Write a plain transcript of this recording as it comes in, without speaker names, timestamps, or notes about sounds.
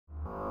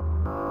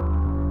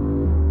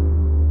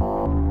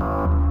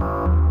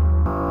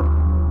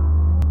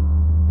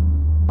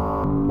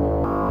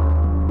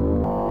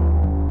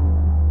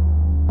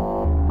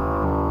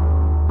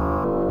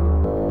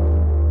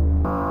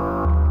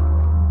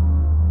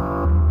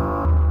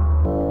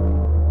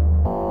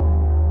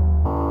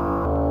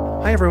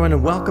Hi everyone,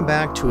 and welcome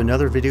back to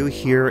another video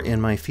here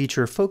in my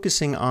feature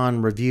focusing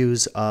on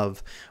reviews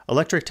of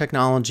electric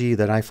technology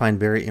that I find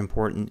very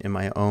important in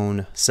my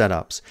own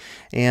setups.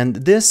 And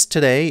this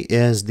today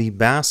is the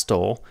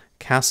Bastl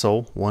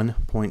Kastle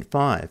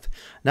 1.5.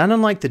 Not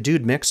unlike the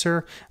Dude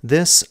mixer,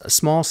 this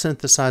small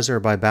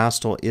synthesizer by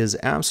Bastl is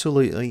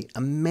absolutely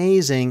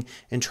amazing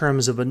in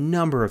terms of a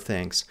number of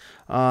things.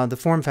 The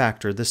form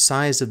factor, the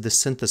size of the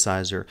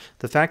synthesizer,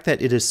 the fact that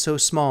it is so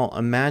small.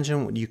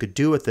 Imagine what you could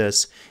do with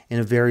this in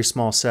a very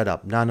small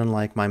setup, not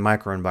unlike my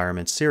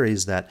microenvironment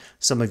series that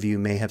some of you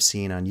may have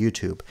seen on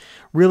YouTube.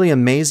 Really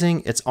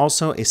amazing. It's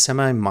also a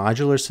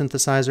semi-modular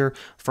synthesizer.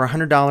 For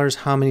 $100,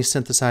 how many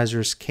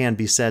synthesizers can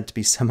be said to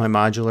be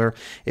semi-modular?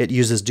 It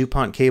uses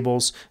Dupont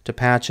cables to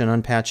patch and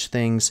unpatch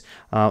things.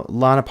 A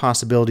lot of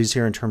possibilities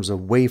here in terms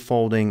of wave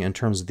folding, in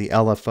terms of the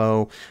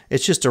LFO.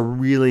 It's just a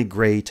really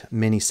great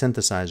mini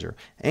synthesizer.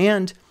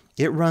 And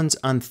it runs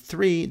on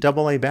 3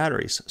 AA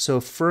batteries,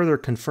 so further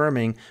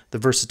confirming the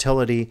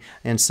versatility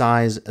and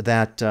size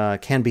that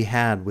can be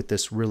had with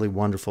this really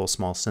wonderful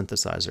small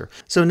synthesizer.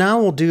 So now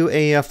we'll do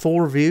a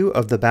full review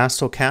of the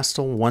Bastl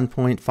Kastle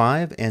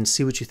 1.5 and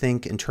see what you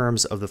think in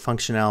terms of the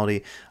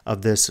functionality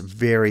of this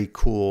very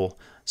cool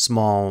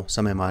small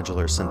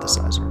semi-modular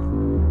synthesizer.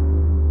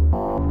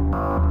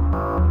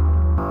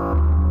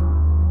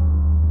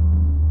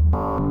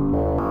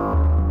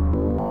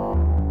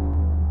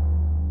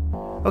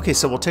 Okay,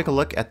 so we'll take a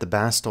look at the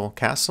Bastl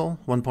Kastle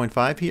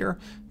 1.5 here,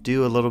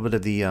 do a little bit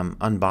of the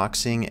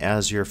unboxing.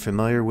 As you're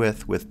familiar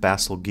with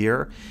Bastl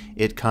gear,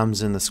 it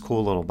comes in this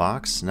cool little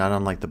box, not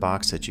unlike the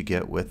box that you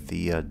get with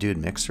the Dude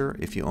mixer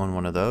if you own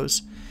one of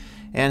those,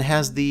 and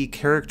has the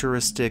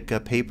characteristic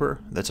paper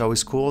that's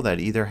always cool that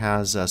either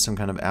has some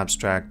kind of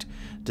abstract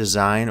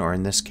design, or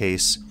in this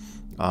case,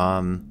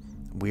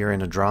 we are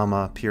in a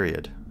drama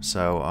period.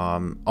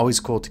 So always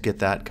cool to get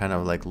that kind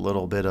of like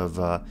little bit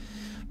of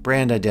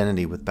brand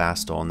identity with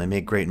Bastl, and they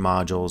make great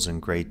modules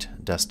and great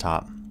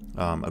desktop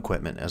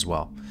equipment as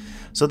well.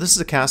 So this is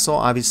a Kastle.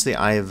 Obviously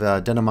I've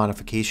done a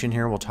modification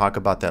here. We'll talk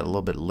about that a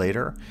little bit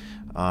later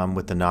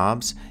with the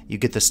knobs. You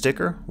get the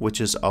sticker,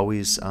 which is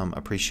always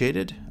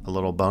appreciated, a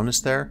little bonus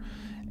there.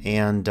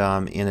 And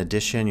in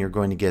addition, you're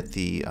going to get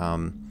the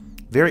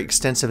very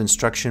extensive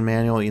instruction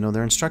manual. You know,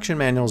 their instruction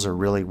manuals are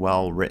really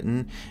well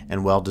written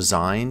and well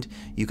designed.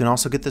 You can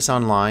also get this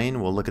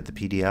online. We'll look at the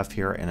PDF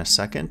here in a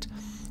second.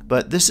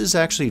 But this is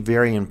actually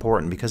very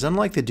important because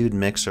unlike the Dude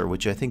mixer,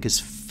 which I think is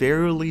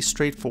fairly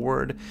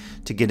straightforward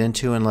to get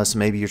into unless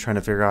maybe you're trying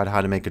to figure out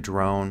how to make a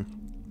drone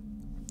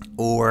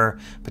or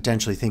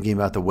potentially thinking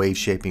about the wave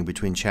shaping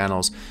between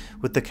channels,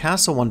 with the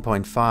Kastle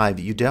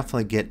 1.5 you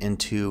definitely get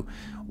into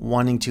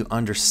wanting to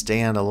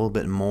understand a little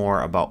bit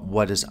more about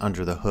what is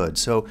under the hood.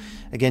 So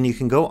again, you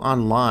can go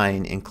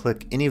online and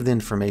click any of the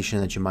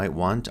information that you might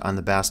want on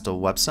the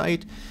Bastl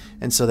website,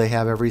 and so they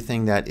have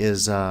everything that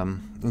is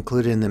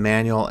included in the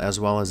manual as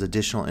well as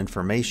additional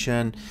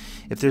information.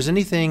 If there's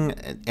anything,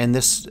 and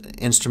this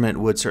instrument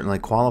would certainly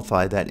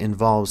qualify, that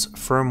involves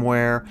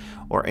firmware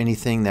or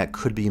anything that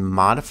could be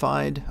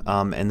modified,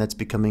 and that's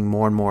becoming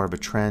more and more of a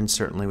trend,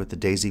 certainly with the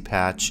Daisy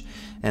patch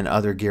and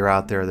other gear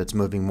out there that's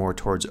moving more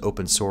towards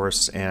open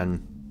source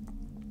and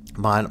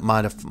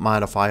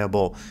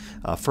modifiable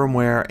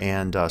firmware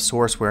and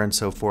sourceware and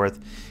so forth.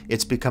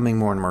 It's becoming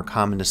more and more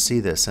common to see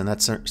this, and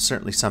that's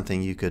certainly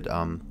something you could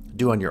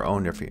do on your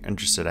own if you're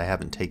interested. I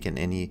haven't taken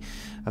any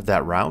of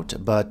that route,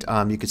 but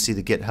you can see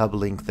the GitHub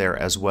link there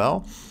as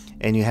well.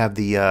 And you have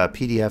the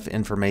PDF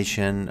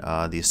information,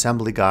 the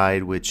assembly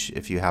guide, which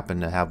if you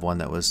happen to have one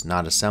that was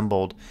not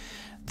assembled,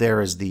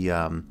 there is the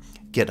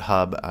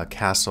GitHub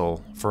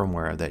Kastle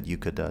firmware that you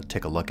could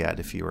take a look at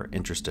if you were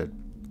interested.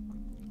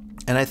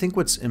 And I think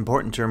what's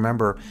important to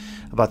remember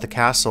about the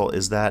Kastle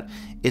is that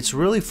it's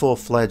really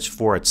full-fledged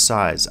for its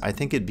size. I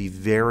think it'd be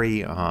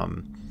very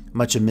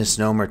much a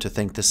misnomer to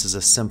think this is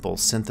a simple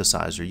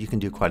synthesizer. You can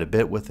do quite a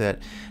bit with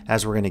it.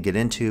 As we're going to get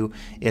into,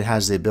 it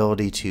has the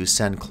ability to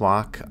send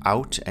clock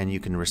out and you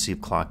can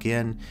receive clock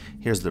in.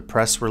 Here's the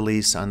press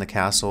release on the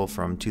Kastle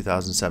from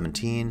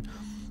 2017.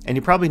 And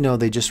you probably know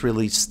they just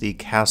released the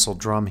Kastle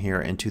drum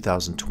here in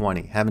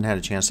 2020. Haven't had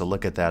a chance to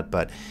look at that,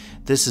 but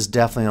this is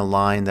definitely a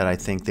line that I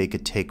think they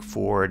could take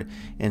forward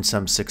in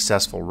some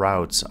successful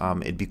routes.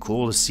 It'd be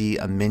cool to see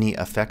a mini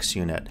effects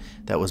unit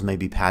that was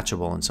maybe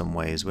patchable in some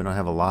ways. We don't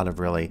have a lot of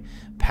really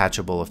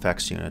patchable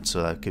effects units,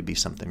 so that could be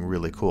something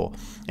really cool.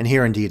 And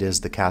here indeed is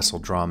the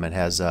Kastle drum. It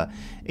has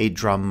 8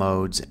 drum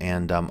modes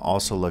and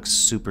also looks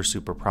super,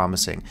 super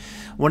promising.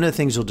 One of the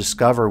things you'll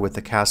discover with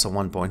the Kastle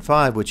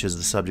 1.5, which is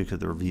the subject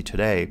of the review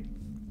today,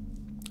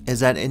 is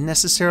that it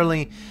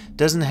necessarily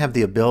doesn't have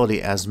the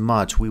ability as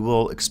much. We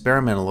will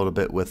experiment a little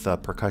bit with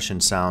percussion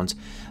sounds,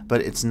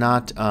 but it's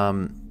not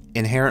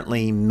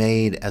inherently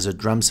made as a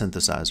drum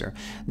synthesizer.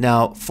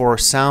 Now, for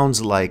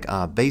sounds like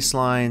bass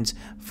lines,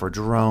 for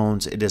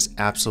drones, it is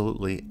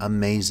absolutely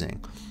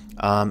amazing.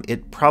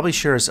 It probably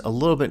shares a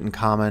little bit in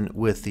common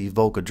with the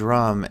Volca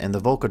drum, and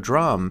the Volca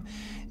drum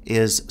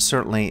is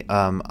certainly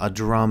a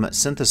drum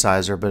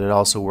synthesizer, but it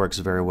also works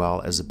very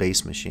well as a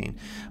bass machine.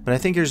 But I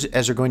think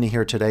as you're going to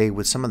hear today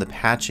with some of the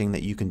patching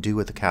that you can do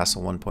with the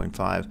Kastle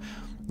 1.5,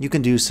 you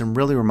can do some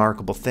really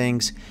remarkable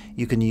things.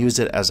 You can use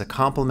it as a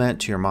complement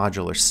to your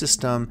modular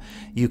system.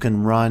 You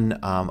can run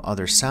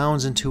other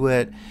sounds into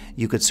it.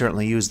 You could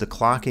certainly use the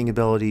clocking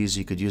abilities.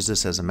 You could use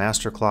this as a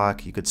master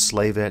clock. You could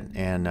slave it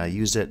and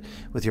use it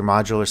with your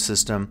modular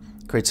system.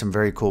 Create some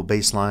very cool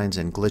bass lines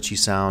and glitchy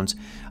sounds.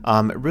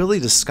 Really,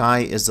 the sky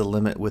is the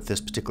limit with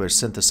this particular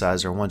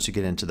synthesizer once you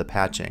get into the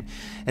patching.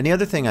 And the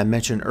other thing I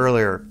mentioned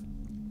earlier,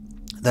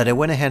 that I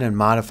went ahead and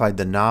modified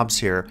the knobs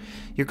here,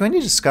 you're going to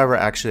discover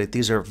actually that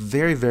these are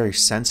very, very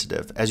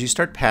sensitive. As you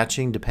start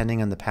patching,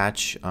 depending on the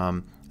patch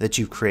that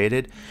you've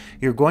created,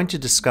 you're going to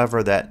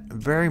discover that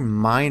very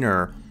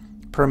minor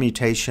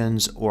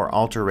permutations or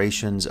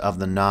alterations of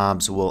the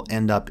knobs will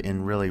end up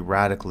in really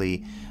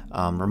radically,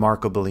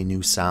 remarkably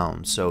new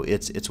sounds. So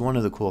it's one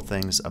of the cool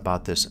things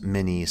about this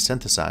mini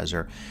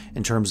synthesizer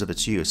in terms of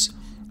its use.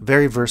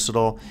 Very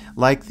versatile.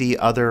 Like the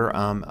other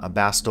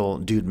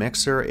Bastl Dude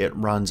mixer, it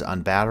runs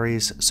on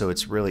batteries, so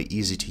it's really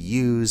easy to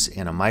use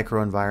in a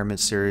micro environment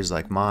series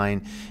like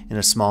mine. In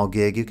a small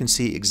gig, you can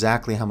see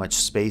exactly how much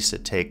space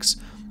it takes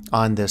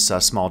on this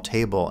small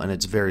table, and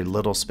it's very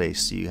little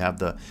space. So you have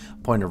the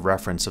point of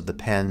reference of the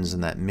pens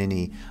and that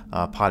mini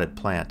potted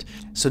plant.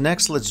 So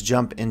next, let's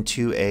jump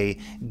into a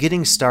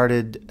getting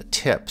started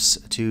tips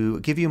to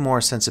give you more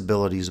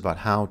sensibilities about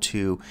how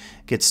to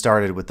get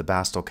started with the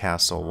Bastl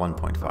Kastle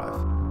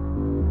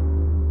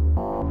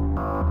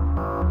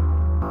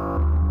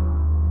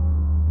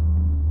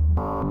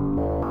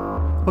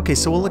 1.5. Okay,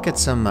 so we'll look at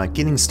some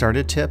getting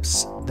started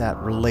tips that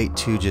relate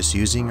to just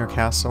using your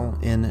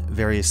Kastle in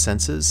various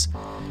senses.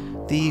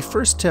 The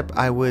first tip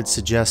I would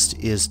suggest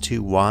is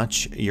to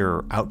watch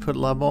your output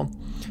level.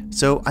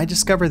 So I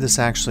discovered this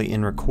actually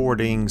in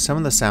recording some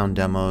of the sound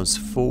demos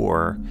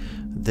for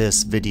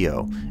this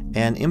video.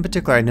 And in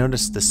particular, I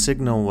noticed the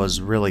signal was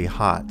really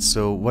hot.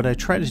 So what I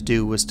tried to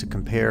do was to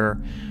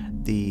compare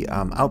the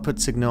output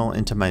signal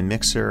into my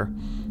mixer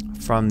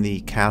from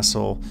the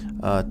Kastle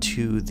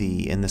to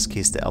the, in this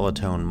case, the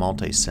Electro-Acoustic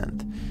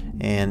multi-synth.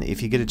 And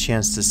if you get a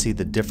chance to see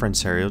the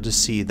difference here, you'll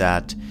just see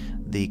that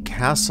the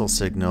Kastle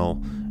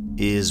signal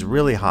is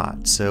really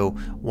hot. So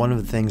one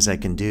of the things I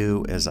can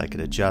do is I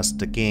could adjust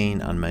the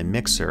gain on my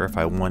mixer if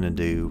I wanted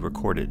to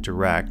record it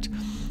direct.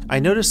 I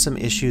noticed some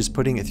issues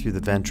putting it through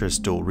the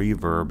Ventris dual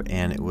reverb,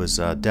 and it was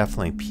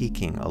definitely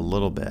peaking a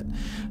little bit.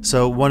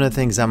 So one of the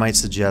things I might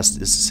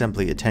suggest is to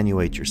simply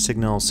attenuate your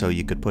signal. So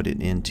you could put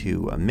it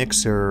into a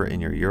mixer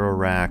in your Euro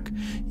rack,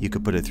 you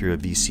could put it through a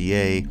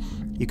VCA,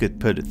 you could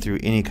put it through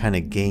any kind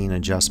of gain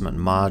adjustment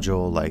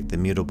module like the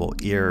mutable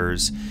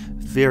ears.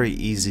 Very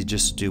easy,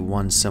 just do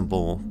one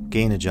simple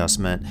gain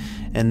adjustment,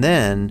 and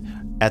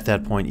then at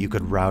that point you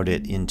could route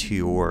it into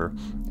your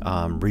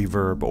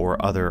reverb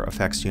or other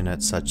effects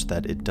units such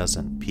that it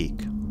doesn't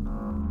peak.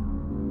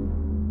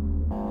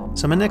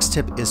 So my next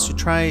tip is to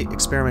try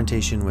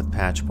experimentation with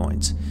patch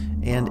points,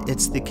 and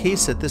it's the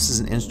case that this is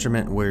an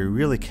instrument where you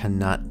really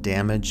cannot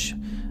damage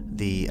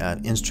the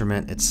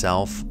instrument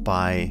itself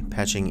by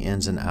patching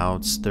ins and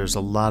outs. There's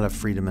a lot of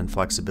freedom and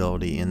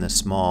flexibility in this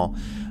small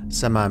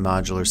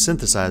semi-modular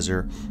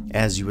synthesizer,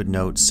 as you would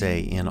note,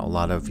 say, in a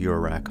lot of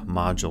Eurorack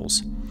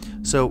modules.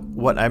 So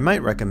what I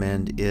might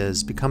recommend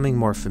is becoming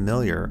more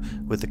familiar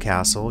with the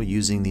Kastle,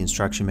 using the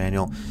instruction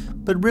manual,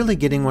 but really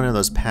getting one of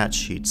those patch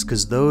sheets,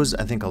 because those,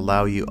 I think,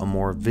 allow you a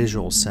more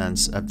visual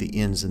sense of the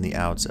ins and the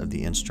outs of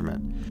the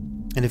instrument.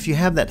 And if you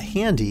have that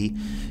handy,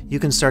 you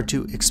can start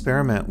to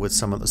experiment with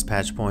some of those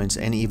patch points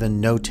and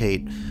even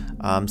notate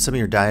some of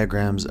your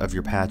diagrams of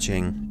your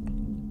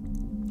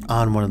patching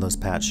on one of those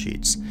patch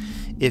sheets.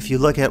 If you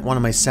look at one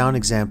of my sound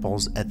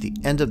examples at the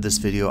end of this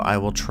video, I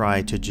will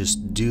try to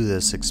just do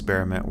this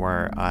experiment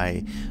where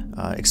I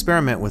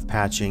experiment with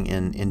patching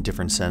in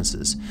different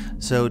senses.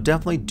 So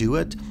definitely do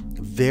it.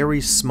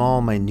 Very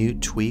small,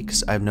 minute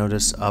tweaks I've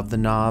noticed of the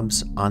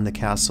knobs on the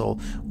Kastle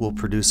will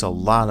produce a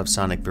lot of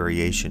sonic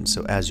variation.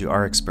 So as you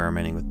are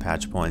experimenting with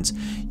patch points,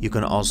 you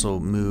can also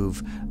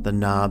move the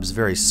knobs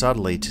very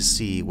subtly to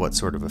see what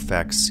sort of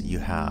effects you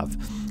have.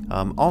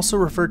 Also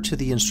refer to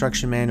the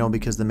instruction manual,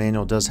 because the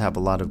manual does have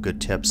a lot of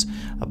good tips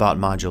about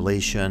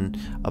modulation,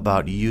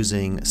 about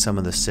using some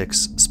of the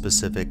 6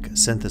 specific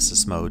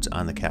synthesis modes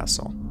on the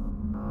Kastle.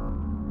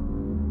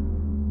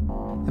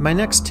 And my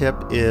next tip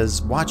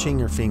is watching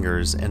your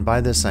fingers, and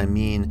by this I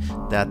mean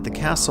that the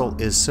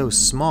Kastle is so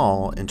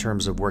small in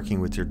terms of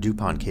working with your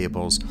Dupont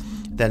cables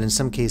that in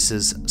some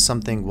cases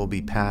something will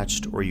be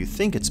patched, or you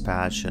think it's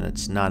patched and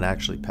it's not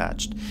actually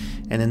patched.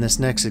 And in this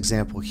next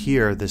example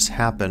here, this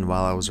happened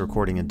while I was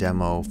recording a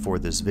demo for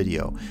this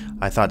video.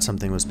 I thought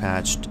something was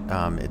patched,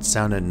 it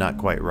sounded not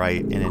quite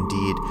right, and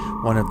indeed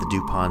one of the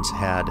Duponts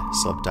had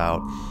slipped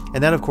out.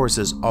 And that of course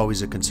is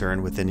always a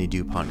concern with any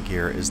Dupont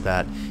gear, is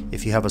that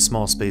if you have a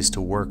small space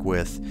to work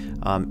with,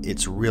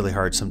 it's really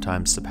hard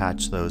sometimes to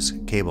patch those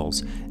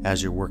cables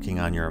as you're working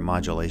on your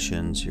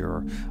modulations,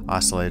 your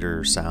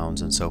oscillator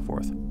sounds, and so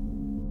forth.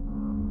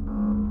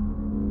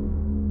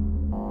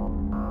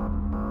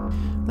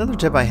 Another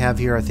tip I have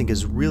here I think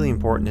is really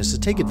important is to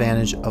take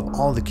advantage of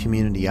all the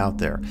community out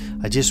there.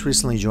 I just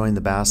recently joined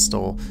the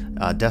Bastl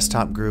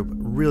desktop group,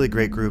 really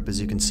great group,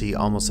 as you can see,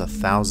 almost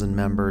 1,000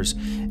 members.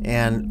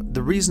 And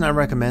the reason I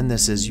recommend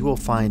this is you will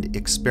find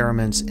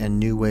experiments and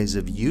new ways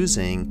of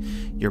using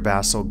your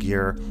Bastl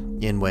gear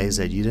in ways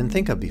that you didn't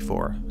think of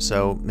before.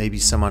 So maybe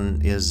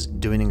someone is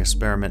doing an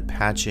experiment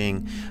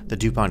patching the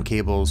Dupont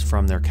cables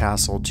from their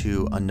Kastle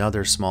to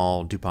another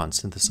small Dupont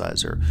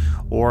synthesizer.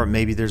 Or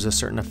maybe there's a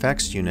certain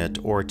effects unit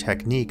or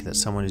technique that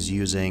someone is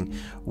using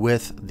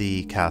with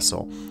the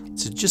Kastle.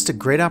 It's just a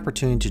great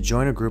opportunity to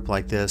join a group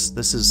like this.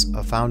 This is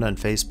found on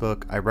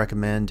Facebook. I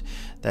recommend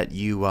that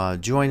you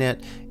join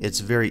it.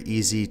 It's very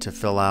easy to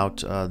fill out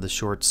the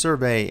short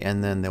survey,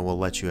 and then they will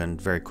let you in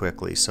very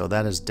quickly. So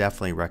that is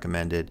definitely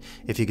recommended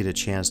if you get a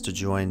chance to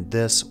join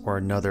this or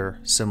another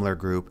similar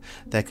group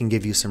that can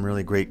give you some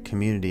really great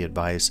community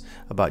advice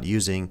about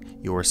using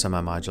your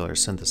semi-modular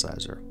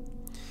synthesizer.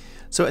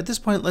 So at this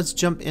point, let's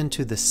jump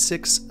into the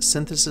 6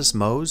 synthesis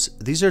modes.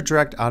 These are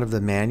direct out of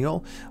the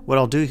manual. What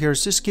I'll do here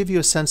is just give you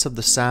a sense of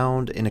the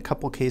sound. In a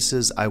couple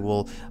cases, I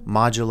will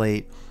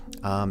modulate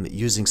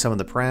using some of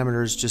the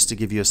parameters just to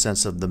give you a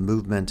sense of the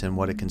movement and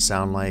what it can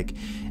sound like.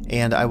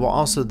 And I will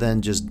also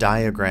then just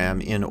diagram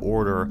in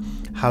order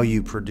how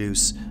you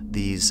produce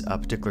these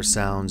particular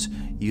sounds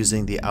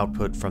using the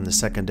output from the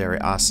secondary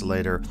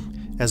oscillator,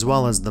 as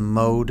well as the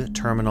mode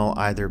terminal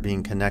either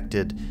being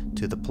connected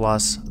to the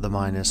plus, the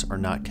minus, or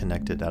not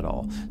connected at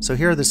all. So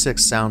here are the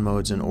 6 sound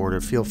modes in order.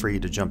 Feel free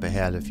to jump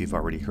ahead if you've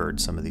already heard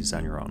some of these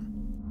on your own.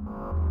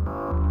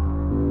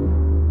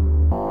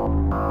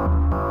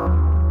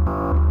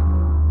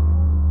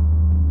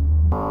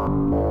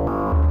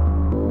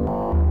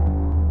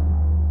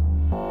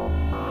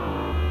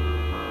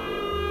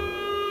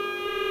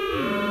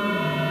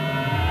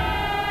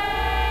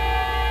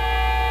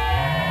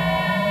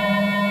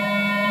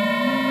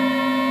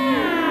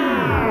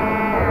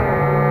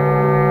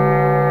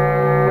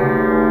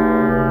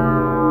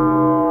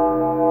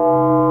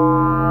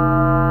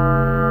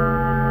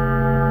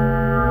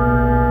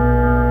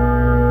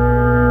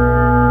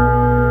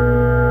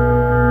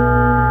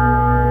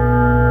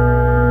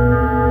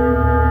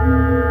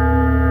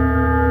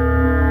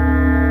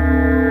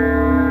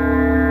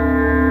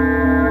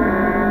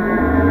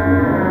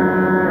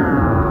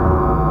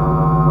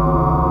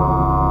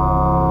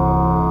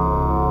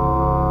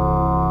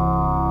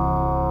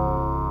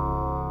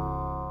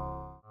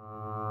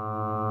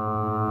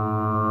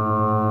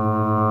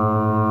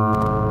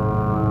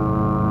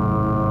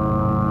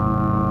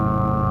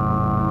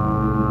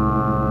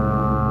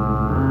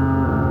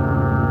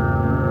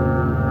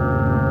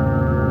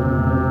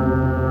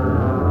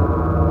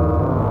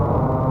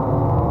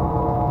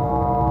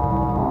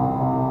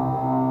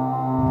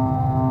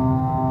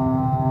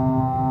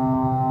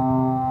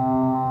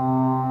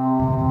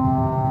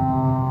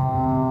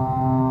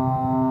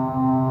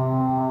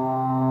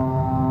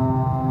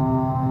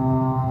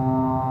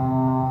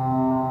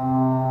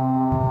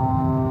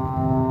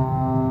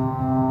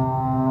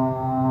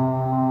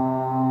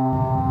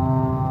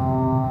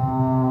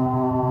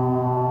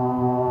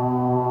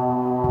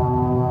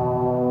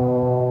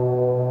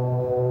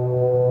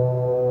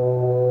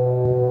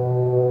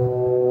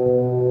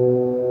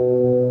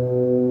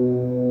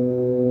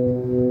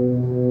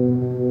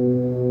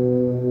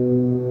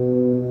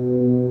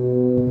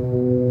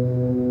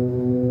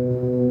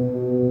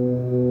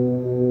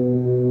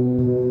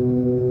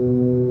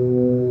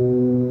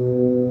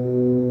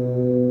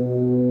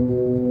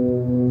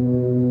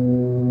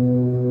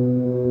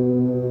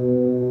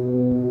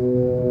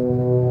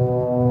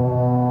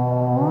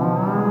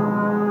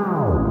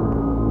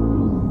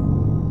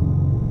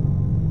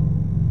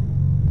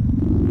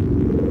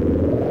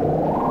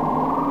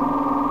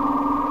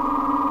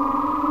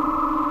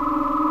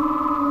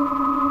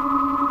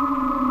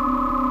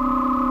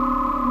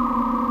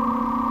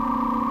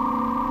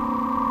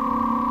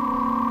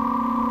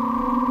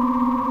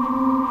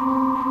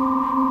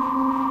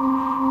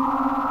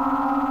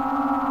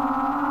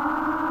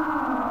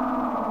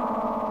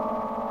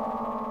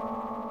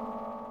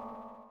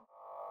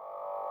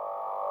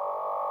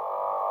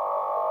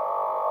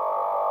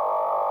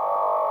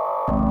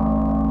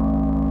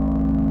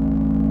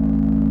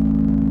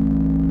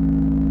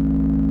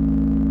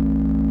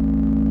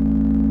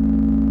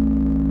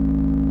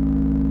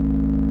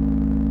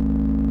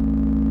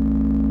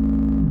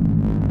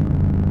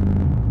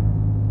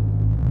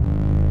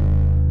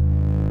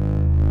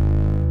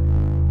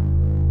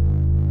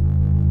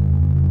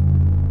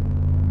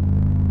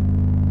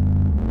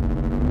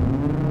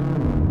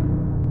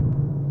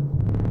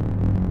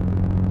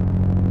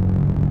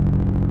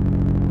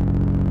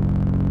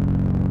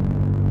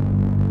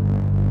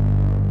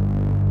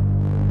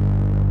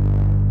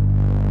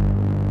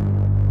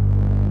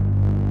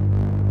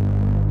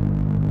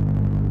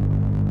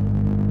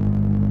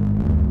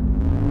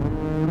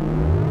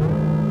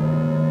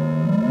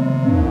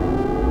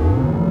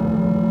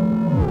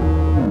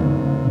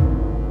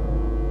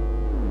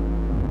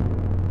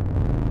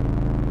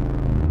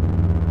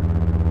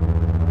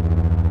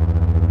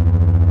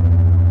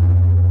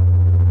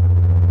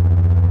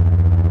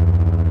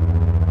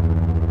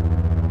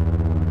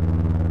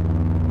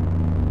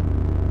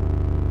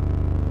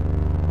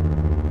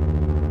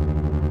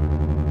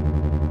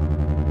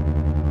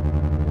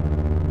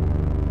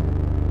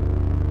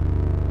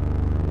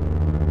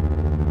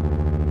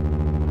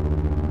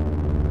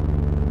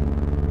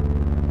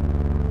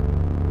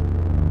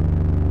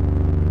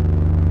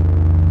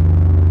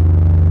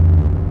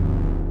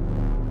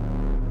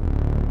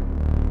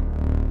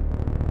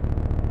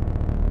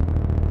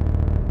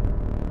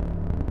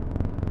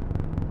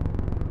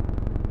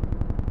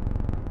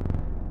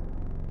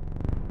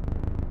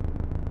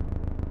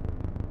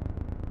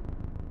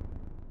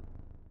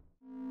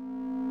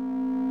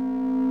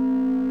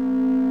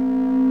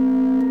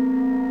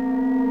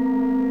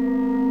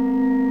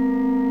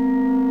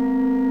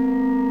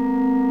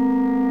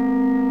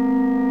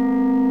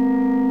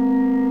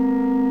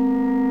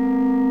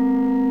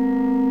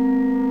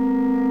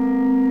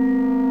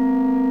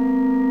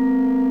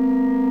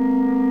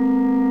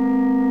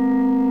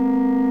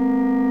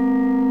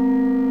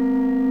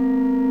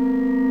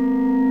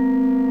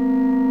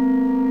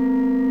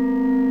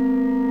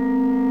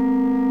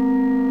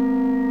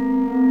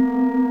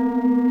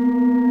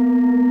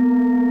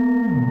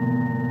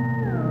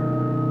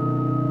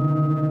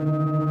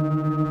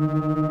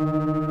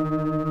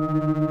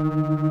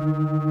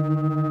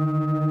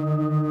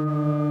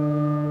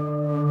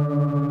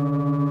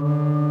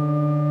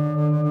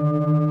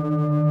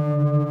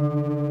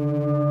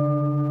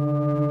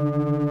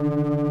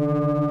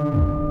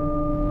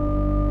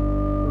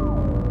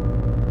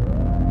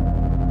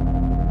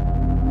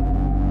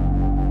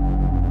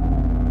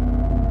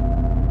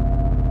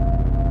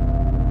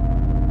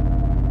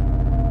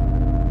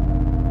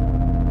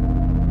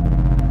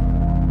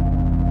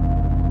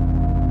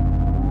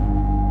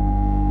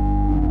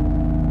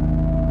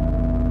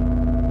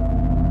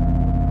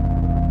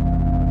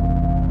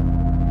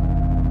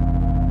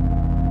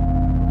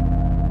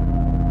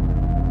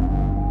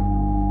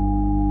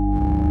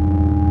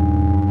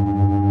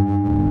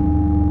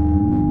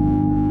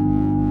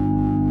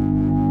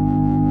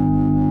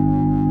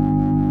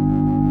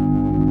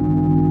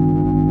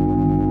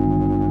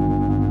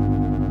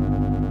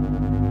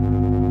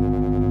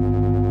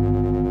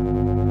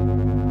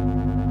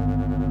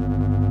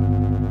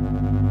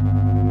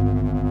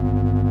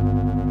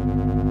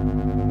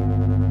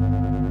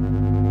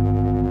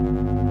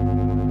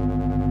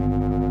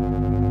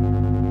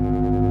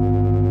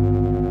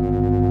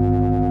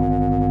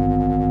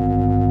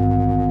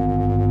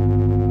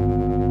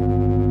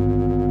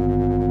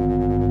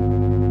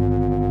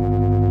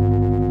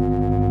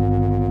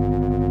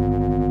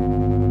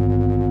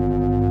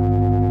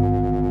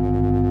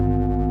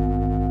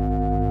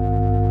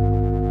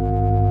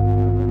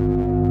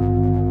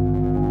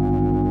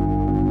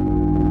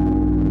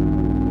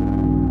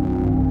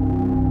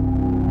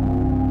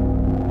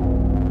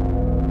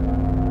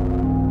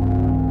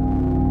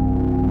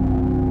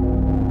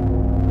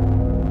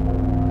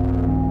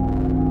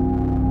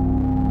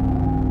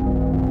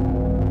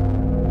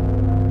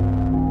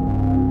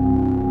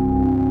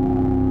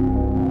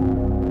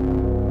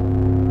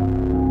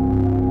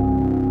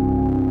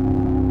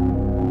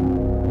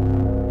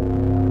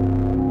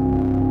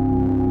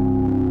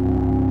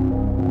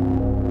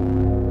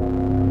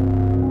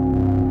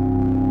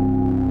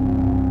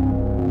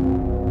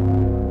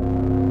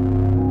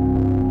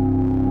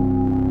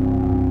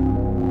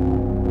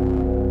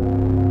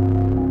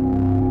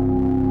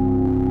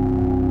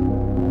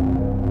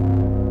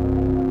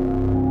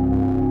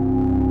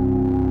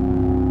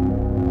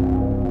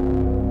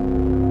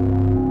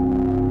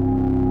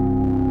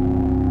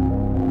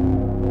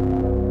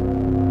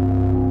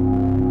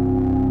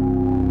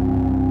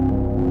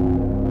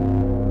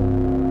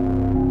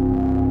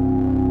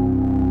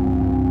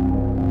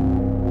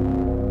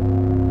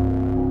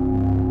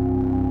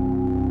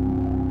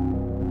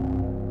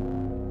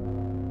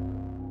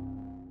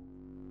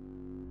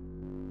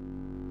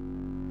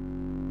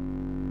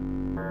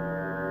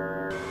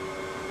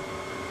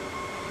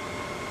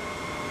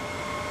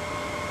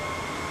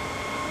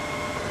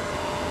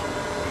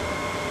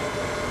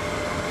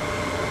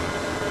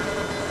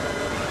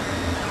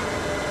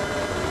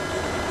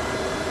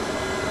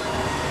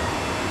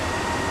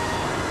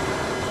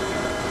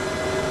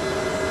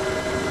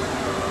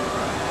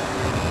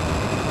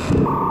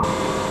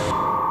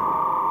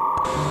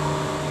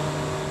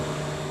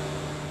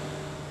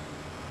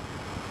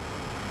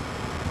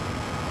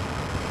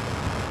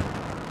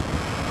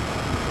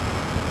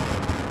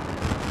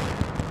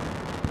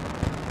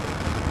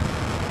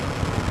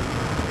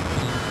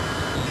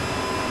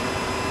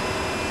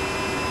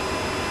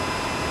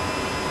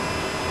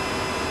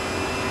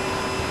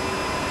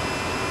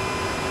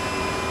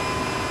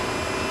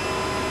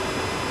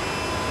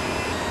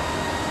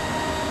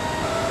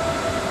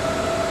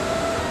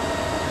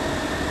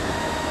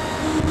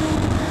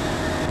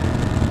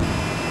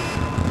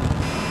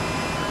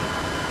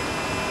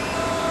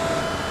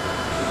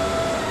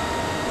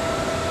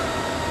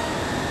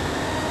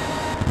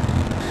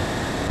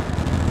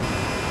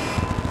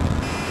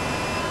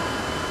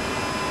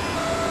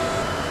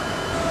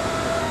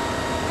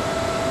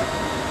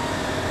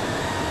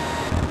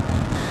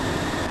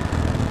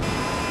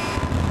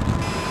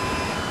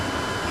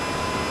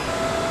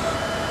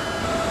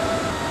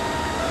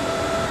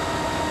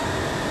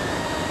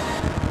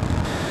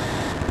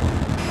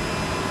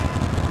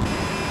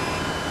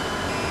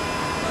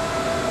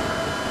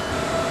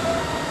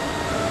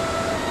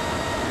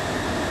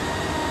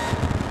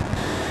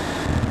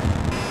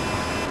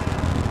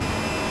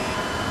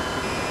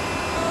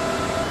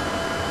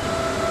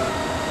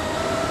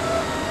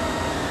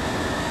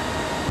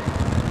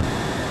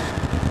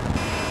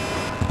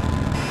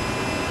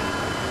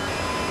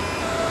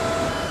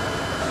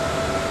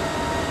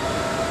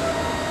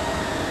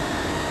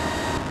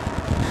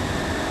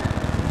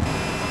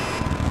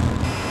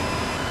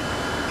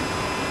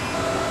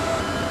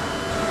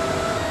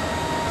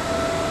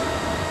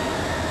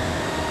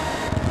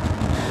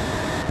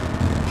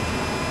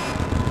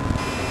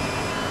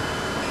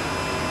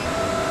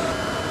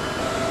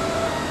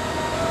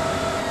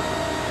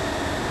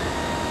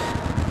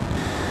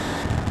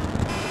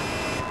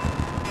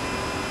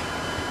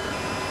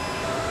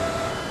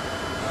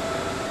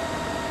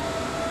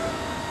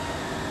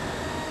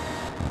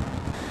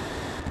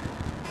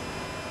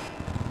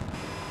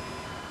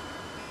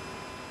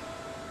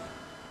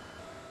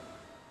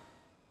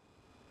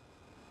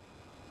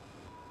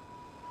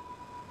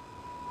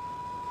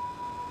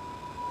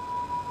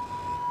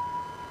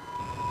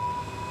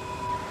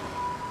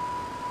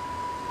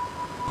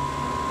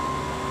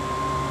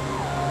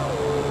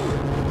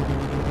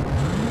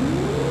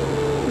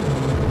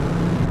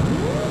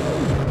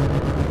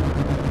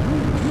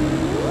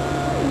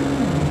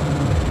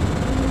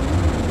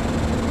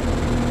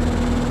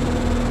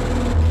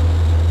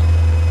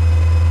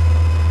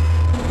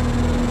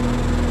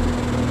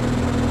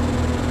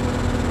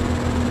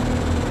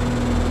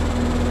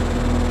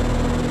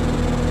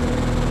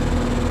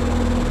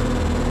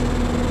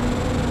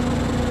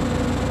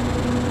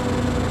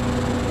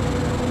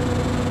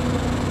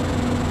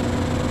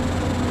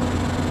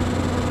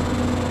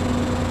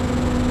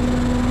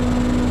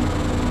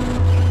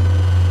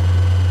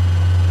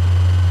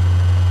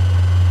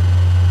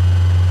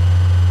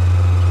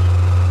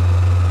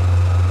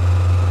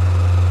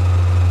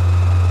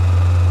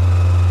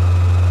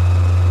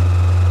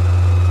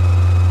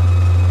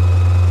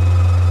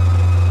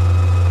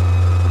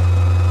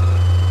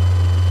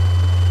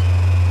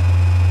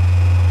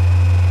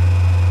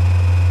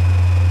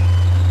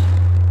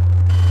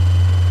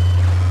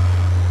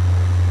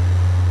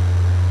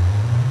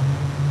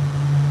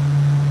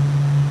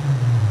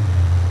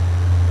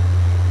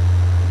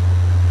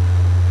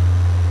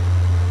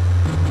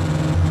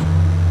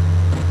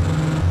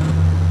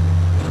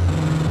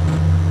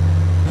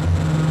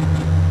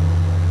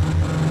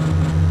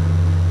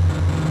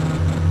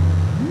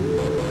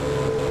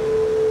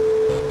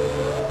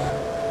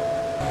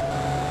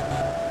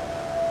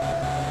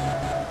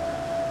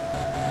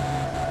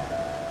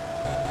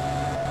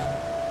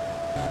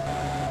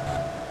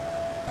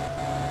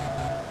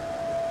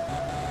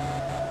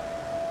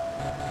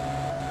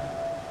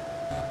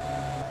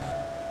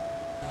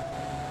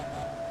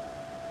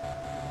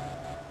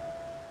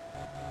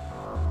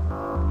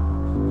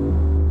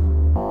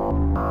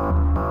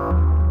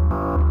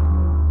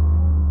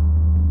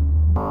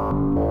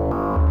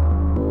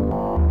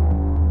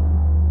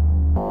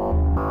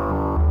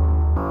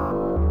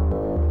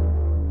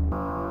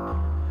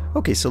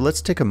 Okay, so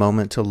let's take a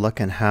moment to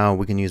look at how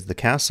we can use the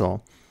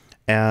Kastle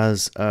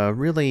as a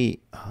really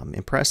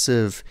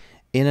impressive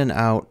in and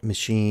out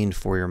machine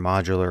for your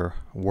modular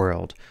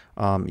world.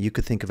 You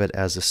could think of it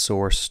as a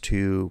source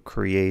to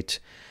create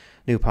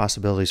new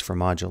possibilities for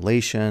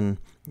modulation.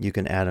 You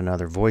can add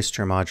another voice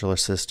to your modular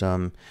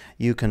system.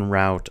 You can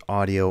route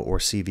audio or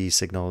CV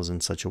signals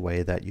in such a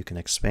way that you can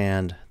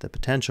expand the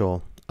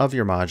potential of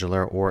your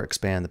modular or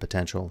expand the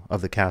potential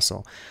of the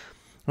Kastle.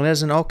 And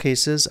as in all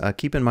cases,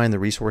 keep in mind the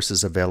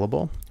resources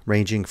available,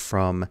 ranging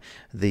from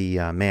the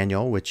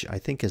manual, which I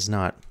think is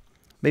not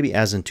maybe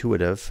as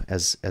intuitive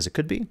as it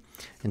could be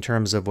in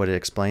terms of what it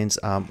explains.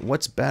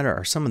 What's better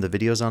are some of the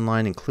videos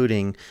online,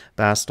 including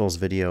Bastl's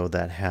video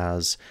that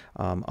has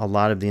a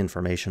lot of the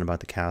information about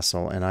the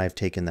Kastle, and I've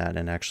taken that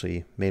and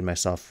actually made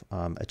myself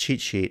a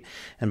cheat sheet.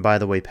 And by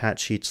the way,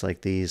 patch sheets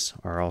like these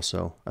are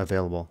also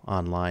available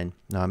online,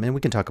 and we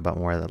can talk about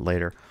more of that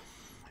later.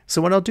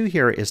 So what I'll do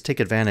here is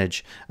take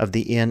advantage of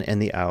the in and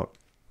the out.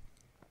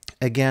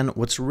 Again,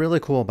 what's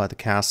really cool about the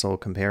Kastle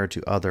compared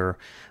to other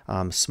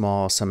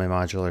small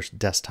semi-modular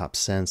desktop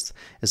synths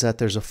is that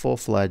there's a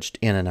full-fledged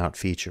in and out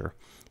feature.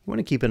 You want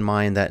to keep in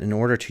mind that in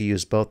order to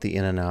use both the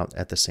in and out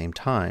at the same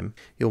time,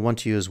 you'll want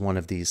to use one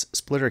of these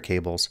splitter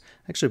cables.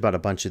 Actually bought a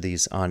bunch of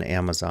these on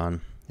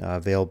Amazon,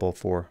 available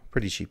for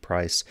pretty cheap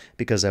price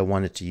because I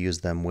wanted to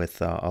use them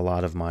with a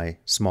lot of my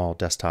small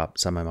desktop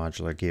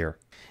semi-modular gear.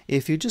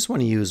 If you just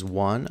want to use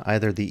one,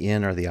 either the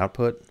in or the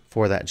output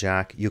for that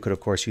jack, you could of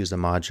course use a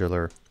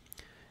modular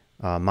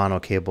mono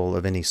cable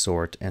of any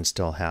sort and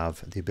still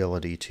have the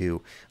ability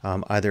to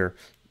either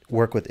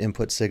work with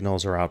input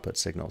signals or output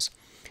signals.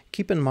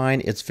 Keep in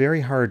mind it's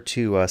very hard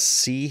to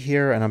see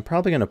here, and I'm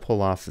probably going to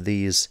pull off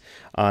these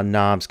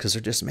knobs because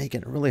they're just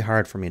making it really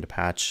hard for me to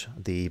patch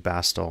the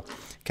Bastl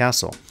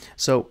Kastle.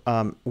 So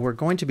we're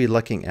going to be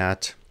looking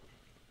at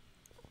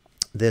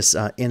this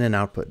in and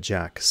output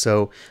jack.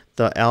 So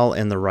the L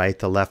in the right,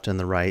 the left and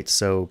the right.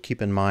 So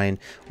keep in mind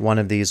one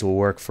of these will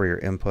work for your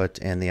input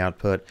and the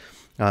output.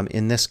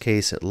 In this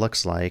case, it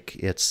looks like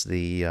it's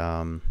the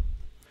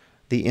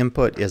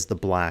input is the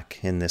black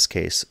in this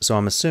case. So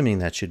I'm assuming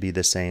that should be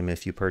the same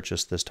if you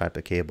purchase this type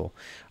of cable,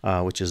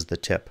 which is the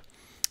tip.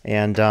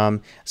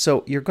 And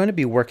so you're going to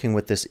be working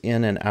with this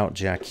in and out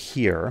jack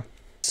here.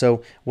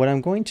 So what I'm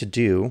going to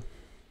do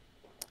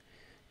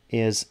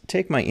is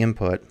take my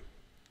input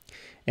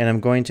and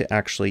I'm going to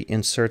actually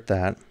insert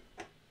that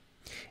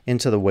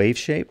into the wave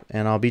shape,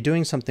 and I'll be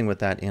doing something with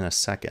that in a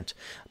second.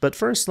 But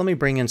first, let me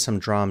bring in some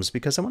drums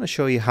because I want to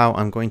show you how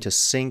I'm going to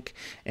sync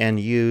and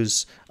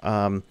use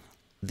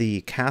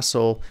the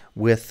Kastle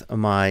with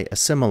my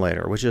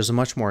assimilator, which is a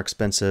much more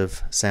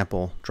expensive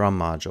sample drum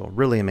module.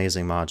 Really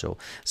amazing module.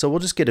 So we'll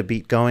just get a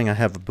beat going. I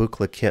have a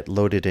Buchla kit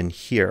loaded in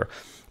here.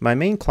 My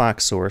main clock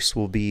source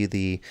will be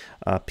the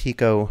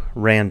Pico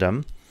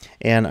Random,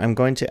 and I'm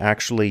going to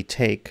actually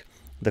take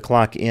the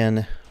clock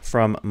in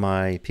from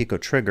my Pico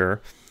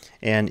trigger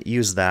and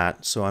use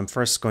that. So I'm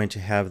first going to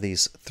have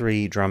these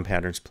 3 drum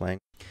patterns playing.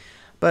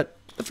 But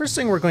the first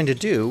thing we're going to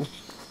do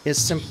is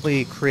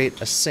simply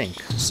create a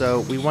sync.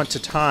 So we want to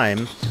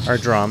time our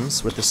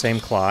drums with the same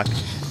clock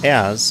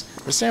as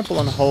the sample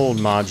and hold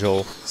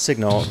module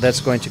signal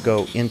that's going to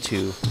go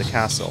into the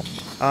Kastle.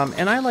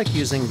 And I like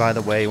using, by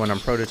the way, when I'm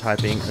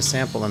prototyping, a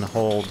sample and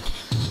hold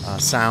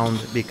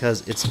sound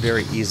because it's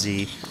very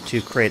easy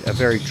to create a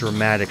very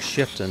dramatic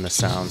shift in the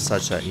sound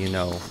such that you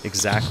know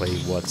exactly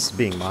what's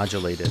being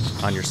modulated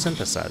on your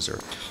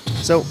synthesizer.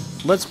 So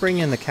let's bring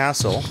in the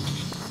Kastle.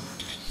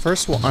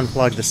 First we'll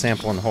unplug the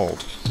sample and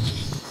hold.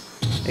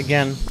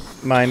 Again,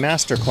 my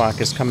master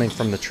clock is coming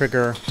from the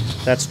trigger.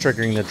 That's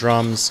triggering the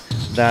drums.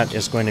 That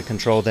is going to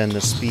control then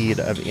the speed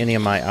of any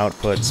of my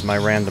outputs, my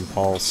random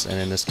pulse, and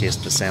in this case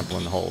the sample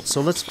and hold.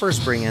 So let's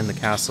first bring in the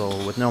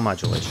Kastle with no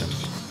modulation.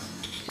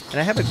 And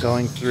I have it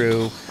going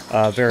through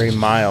a very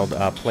mild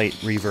plate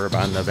reverb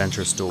on the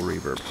Venture Stool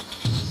reverb.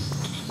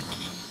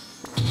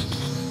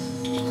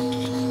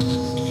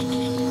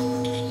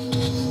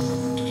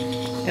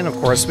 And of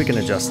course we can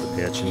adjust the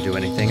pitch and do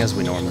anything as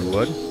we normally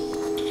would.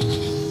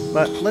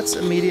 But let's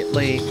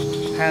immediately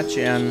patch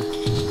in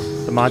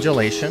the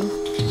modulation.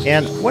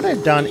 And what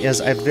I've done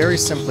is I've very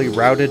simply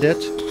routed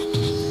it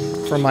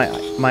from my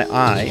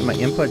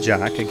input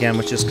jack, again,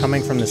 which is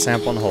coming from the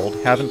sample and hold,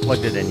 haven't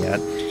plugged it in yet,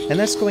 and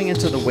that's going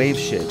into the wave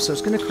shape. So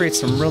it's going to create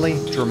some really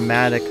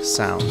dramatic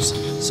sounds.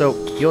 So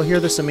you'll hear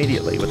this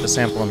immediately with the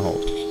sample and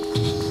hold.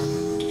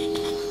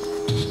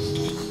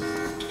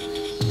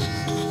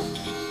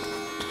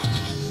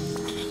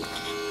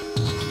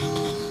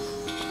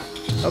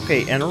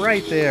 Okay, and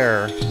right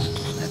there,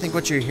 I think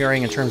what you're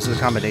hearing in terms of the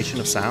combination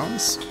of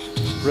sounds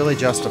really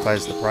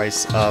justifies the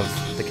price of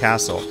the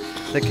Kastle.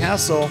 The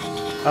Kastle,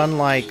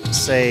 unlike,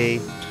 say,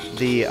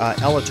 the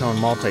Electro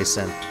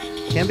multi-synth,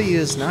 can be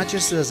used not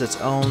just as its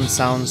own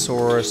sound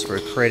source for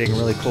creating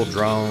really cool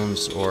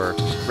drones or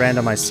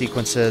randomized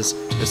sequences.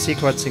 The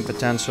sequencing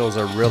potentials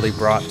are really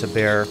brought to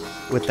bear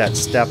with that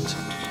stepped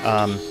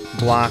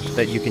block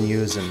that you can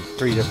use in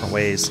 3 different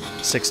ways: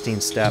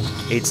 16-step,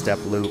 8-step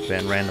loop,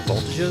 and random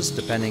voltages,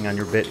 depending on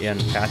your bit-in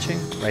patching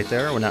right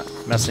there. We're not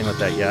messing with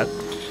that yet.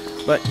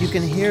 But you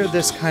can hear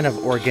this kind of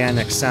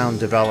organic sound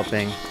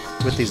developing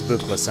with these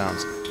Buchla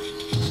sounds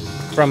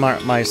from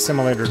my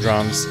simulator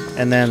drums,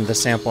 and then the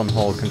sample and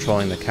hold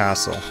controlling the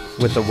Kastle,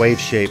 with the wave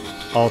shape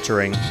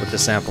altering with the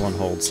sample and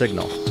hold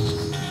signal.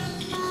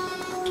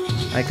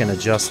 I can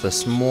adjust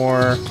this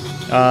more.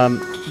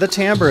 The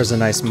timbre is a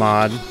nice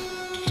mod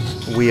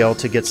wheel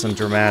to get some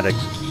dramatic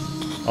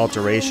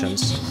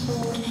alterations.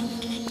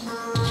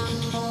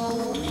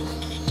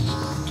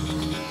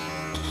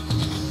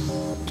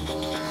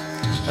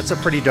 That's a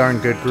pretty darn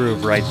good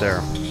groove right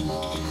there.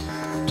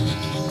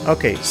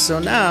 Okay, so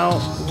now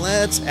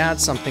let's add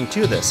something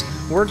to this.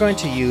 We're going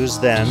to use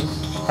then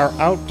our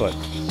output.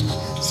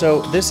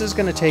 So this is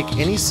going to take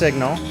any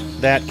signal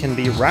that can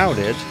be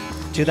routed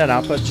to that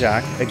output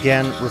jack.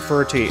 Again,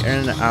 refer to in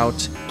and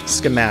out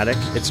schematic.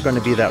 It's going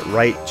to be that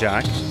right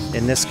jack.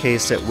 In this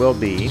case, it will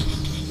be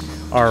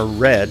our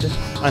red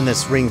on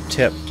this ring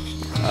tip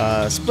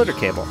splitter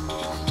cable.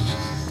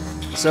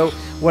 So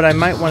what I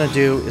might want to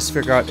do is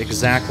figure out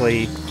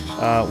exactly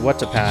what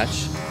to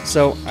patch.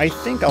 So I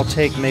think I'll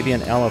take maybe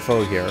an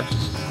LFO here.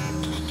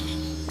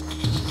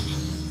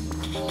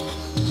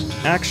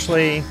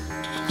 Actually,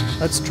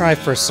 let's try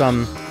for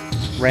some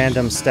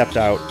random stepped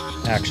out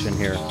action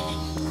here.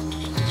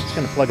 Just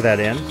going to plug that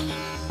in.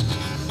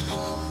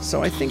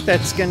 So I think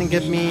that's going to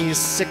give me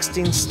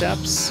 16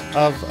 steps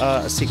of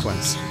a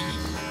sequence.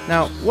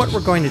 Now what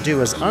we're going to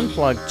do is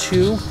unplug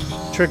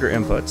 2 trigger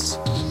inputs.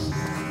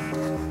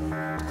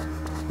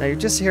 Now you're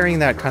just hearing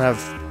that kind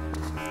of,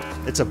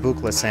 it's a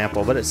Buchla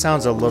sample, but it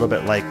sounds a little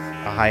bit like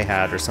a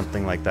hi-hat or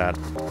something like that.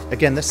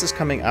 Again, this is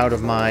coming out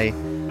of my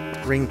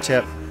ring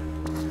tip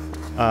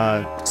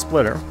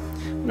splitter.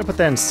 I'm going to put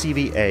that in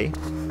CVA.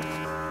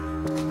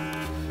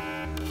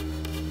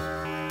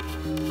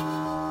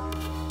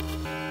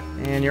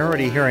 And you're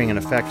already hearing an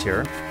effect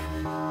here.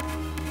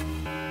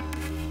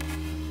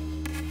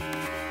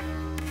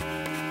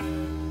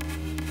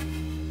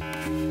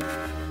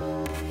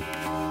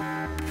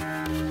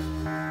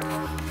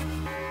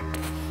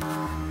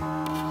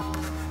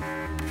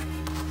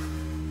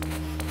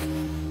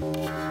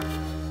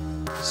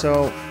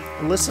 So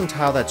listen to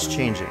how that's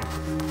changing.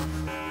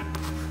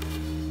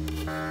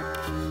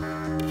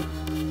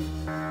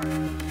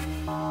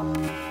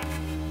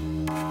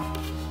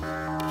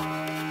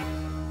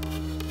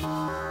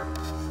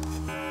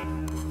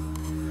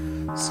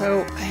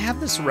 So I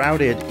have this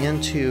routed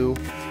into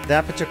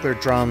that particular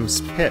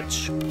drum's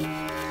pitch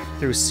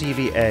through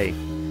CVA.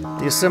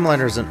 The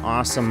assimilator is an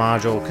awesome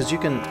module because you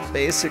can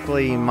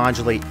basically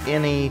modulate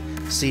any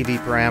CV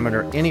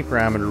parameter, any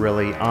parameter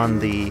really, on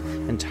the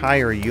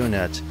entire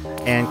unit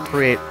and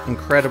create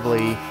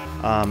incredibly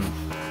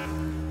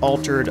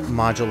altered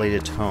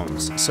modulated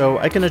tones. So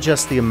I can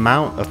adjust the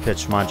amount of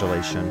pitch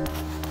modulation.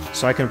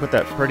 So I can put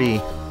that pretty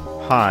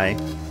high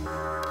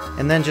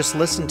and then just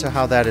listen to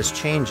how that is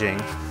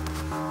changing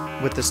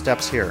with the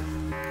steps here.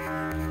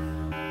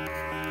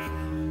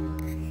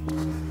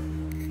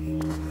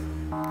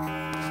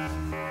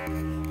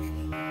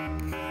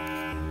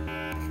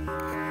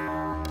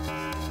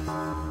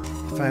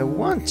 If I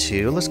want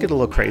to, let's get a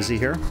little crazy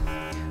here.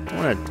 I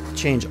want to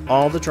change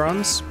all the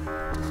drums.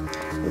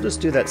 We'll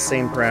just do that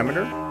same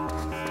parameter.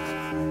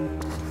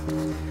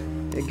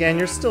 Again,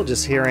 you're still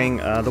just hearing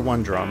the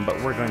one drum, but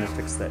we're going to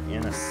fix that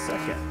in a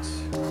second.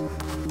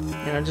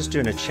 And I'm just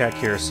doing a check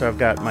here. So I've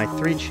got my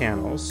 3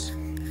 channels.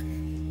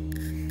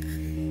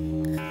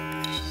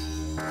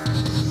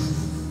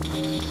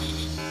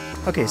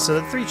 Okay, so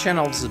the 3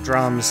 channels of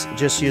drums,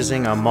 just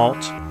using a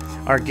mult,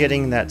 are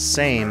getting that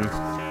same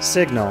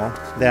signal,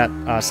 that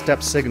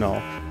step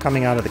signal,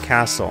 coming out of the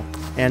Kastle.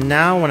 And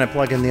now when I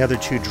plug in the other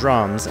 2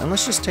 drums, and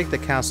let's just take the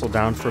Kastle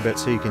down for a bit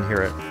so you can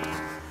hear it.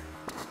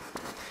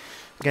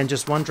 Again,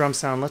 just one drum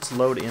sound. Let's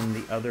load in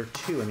the other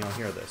 2 and you'll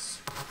hear this.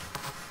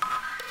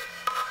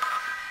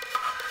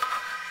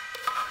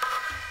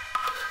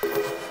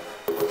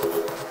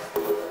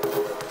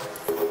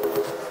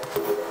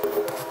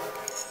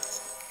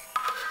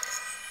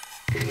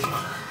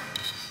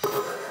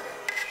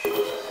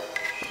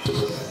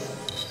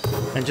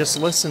 And just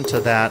listen to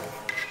that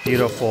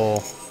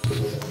beautiful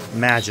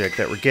magic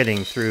that we're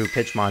getting through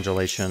pitch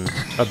modulation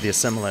of the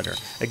assimilator.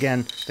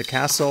 Again, the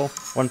Kastle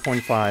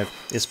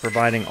 1.5 is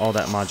providing all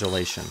that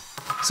modulation.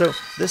 So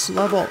this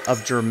level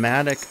of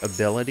dramatic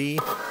ability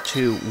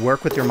to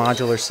work with your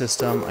modular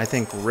system, I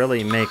think,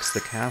 really makes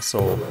the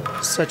Kastle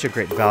such a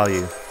great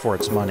value for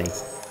its money.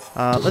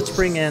 Let's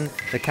bring in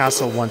the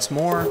Kastle once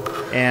more,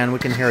 and we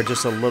can hear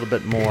just a little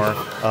bit more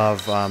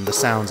of the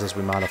sounds as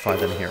we modify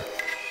them here.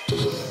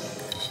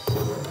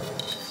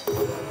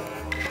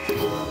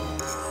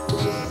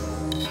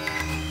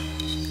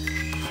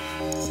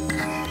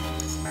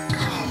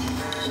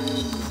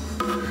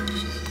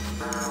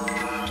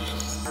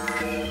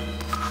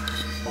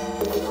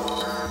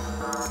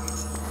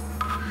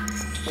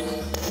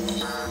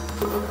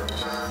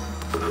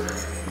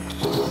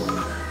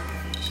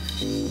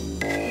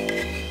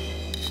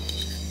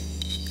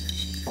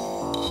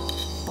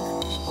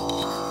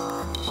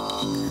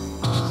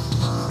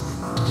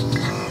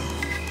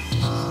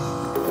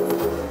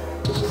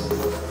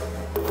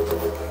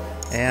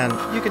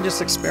 And you can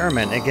just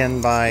experiment again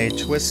by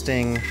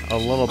twisting a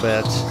little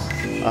bit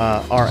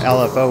our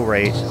LFO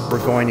rate.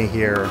 We're going to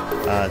hear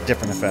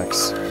different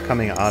effects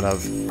coming out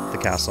of the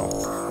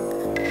Kastle.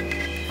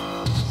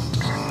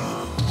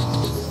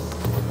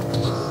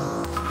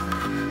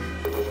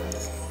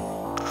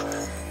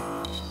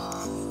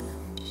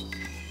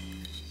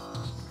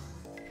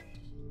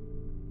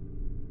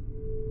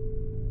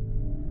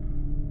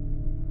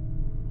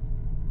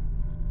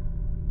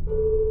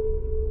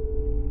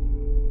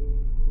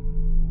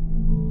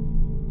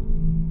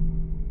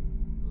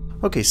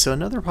 Okay, so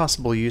another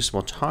possible use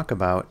we'll talk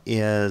about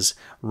is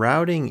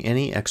routing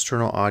any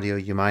external audio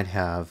you might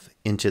have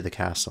into the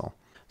Kastle.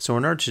 So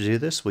in order to do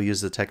this, we'll use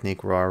the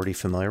technique we're already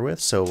familiar with.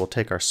 So we'll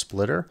take our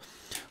splitter,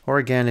 or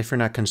again, if you're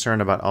not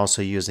concerned about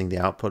also using the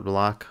output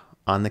block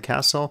on the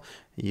Kastle,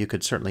 you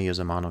could certainly use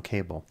a mono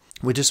cable.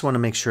 We just want to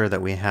make sure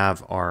that we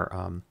have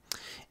our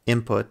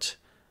input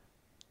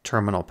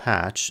terminal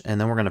patch,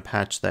 and then we're going to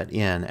patch that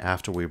in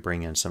after we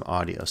bring in some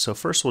audio. So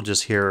first we'll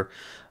just hear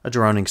a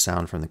droning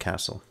sound from the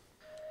Kastle.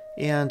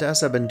 And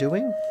as I've been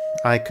doing,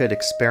 I could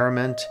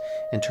experiment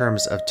in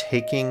terms of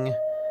taking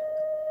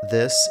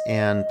this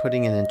and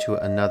putting it into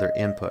another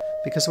input,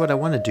 because what I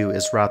want to do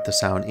is route the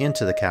sound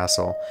into the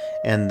Kastle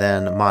and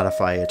then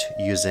modify it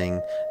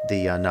using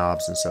the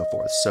knobs and so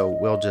forth. So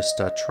we'll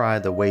just try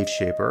the wave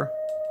shaper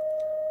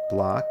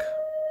block,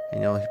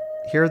 and you'll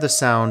hear the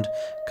sound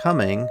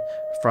coming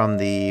from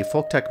the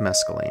Folktech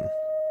mescaline.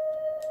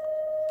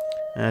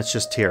 And it's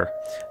just here.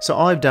 So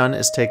all I've done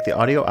is take the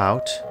audio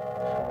out,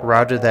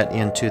 routed that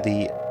into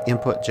the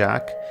input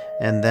jack,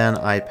 and then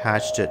I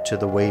patched it to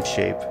the wave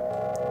shape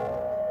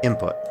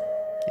input.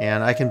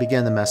 And I can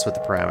begin to mess with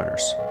the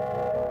parameters.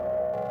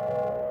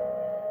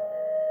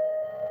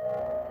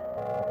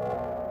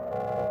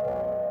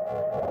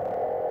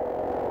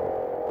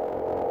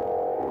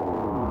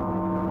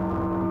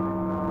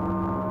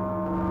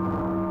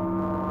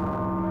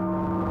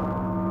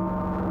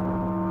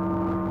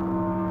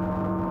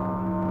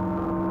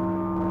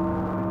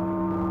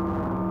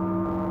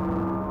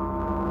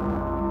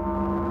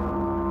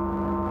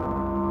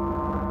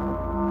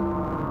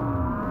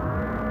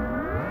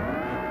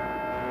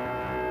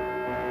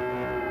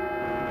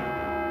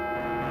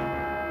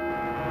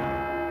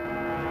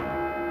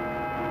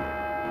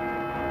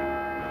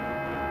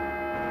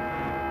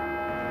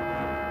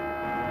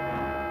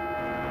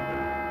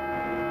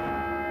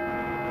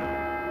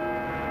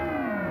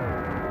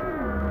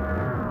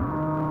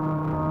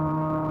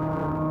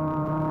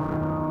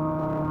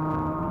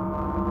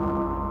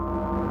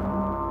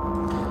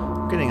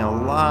 Getting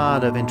a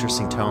lot of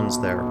interesting tones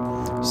there.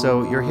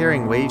 So you're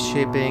hearing wave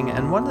shaping,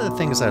 and one of the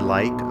things I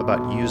like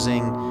about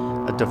using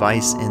a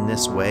device in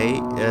this way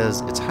is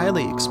it's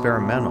highly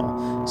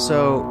experimental.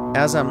 So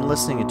as I'm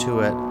listening to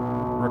it,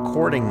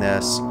 recording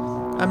this,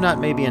 I'm not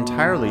maybe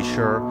entirely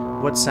sure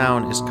what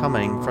sound is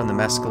coming from the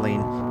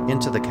mescaline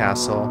into the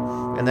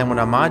Kastle, and then when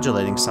I'm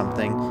modulating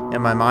something,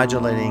 am I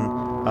modulating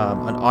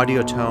an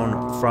audio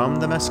tone from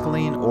the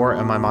mescaline, or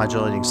am I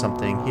modulating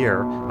something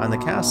here on the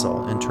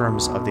Kastle in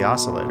terms of the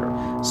oscillator?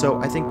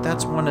 So I think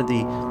that's one of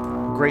the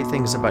great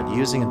things about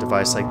using a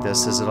device like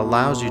this, is it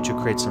allows you to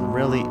create some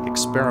really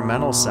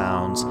experimental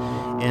sounds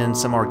in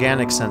some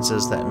organic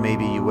senses that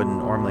maybe you wouldn't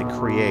normally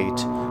create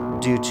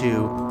due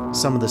to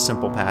some of the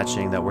simple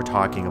patching that we're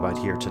talking about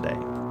here today.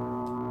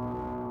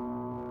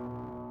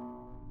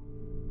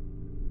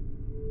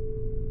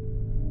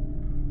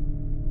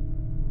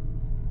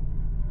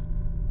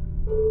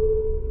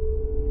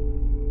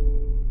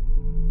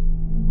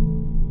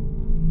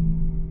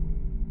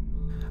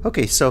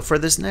 Okay, so for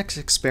this next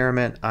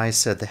experiment, I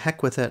said the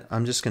heck with it.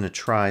 I'm just going to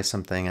try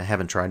something I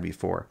haven't tried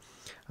before.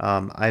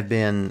 I've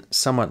been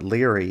somewhat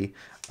leery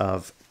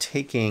of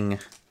taking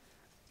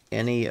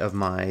any of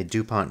my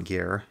Dupont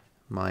gear,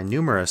 my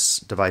numerous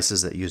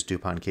devices that use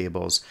Dupont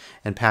cables,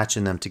 and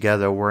patching them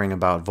together, worrying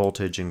about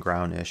voltage and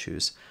ground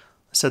issues.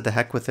 I said the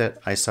heck with it.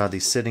 I saw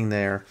these sitting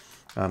there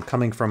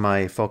coming from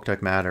my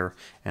Folktech Matter,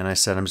 and I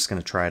said I'm just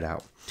going to try it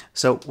out.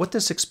 So what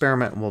this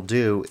experiment will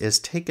do is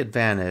take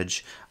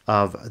advantage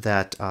of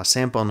that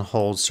sample and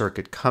hold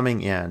circuit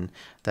coming in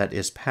that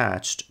is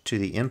patched to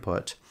the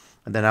input,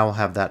 and then I will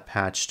have that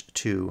patched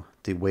to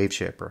the wave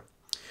shaper.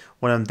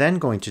 What I'm then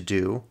going to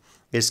do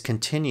is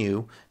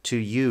continue to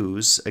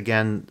use,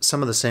 again,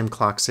 some of the same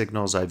clock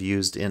signals I've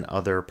used in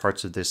other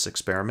parts of this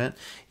experiment.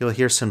 You'll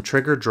hear some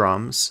trigger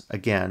drums,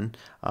 again,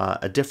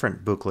 a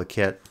different Buchla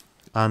kit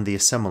on the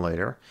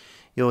assimilator.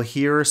 You'll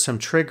hear some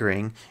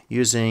triggering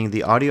using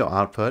the audio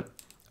output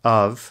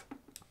of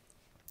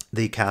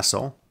the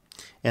Kastle,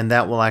 and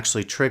that will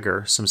actually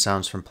trigger some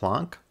sounds from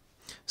Planck.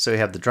 So you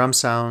have the drum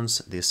sounds,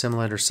 the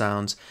assimilator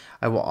sounds.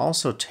 I will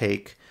also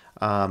take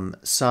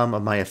some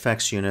of my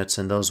effects units,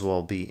 and those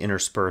will be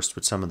interspersed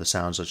with some of the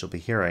sounds that you'll be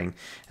hearing.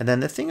 And then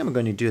the thing I'm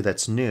going to do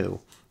that's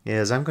new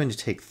is I'm going to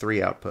take 3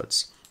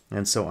 outputs.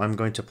 And so I'm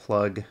going to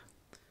plug,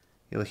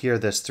 you'll hear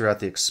this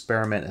throughout the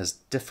experiment as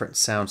different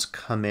sounds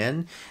come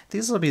in.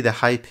 These will be the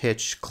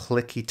high-pitched,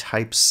 clicky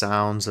type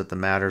sounds that the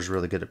Matter is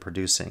really good at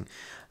producing.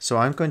 So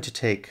I'm going to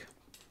take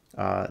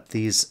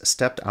these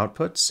stepped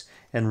outputs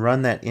and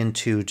run that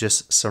into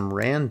just some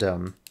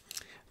random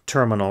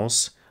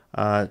terminals,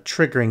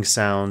 triggering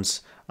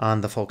sounds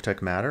on the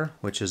Folktech Matter,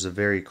 which is a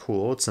very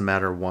cool. It's the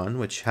Matter 1,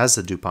 which has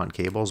the Dupont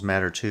cables.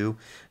 Matter 2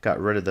 got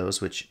rid of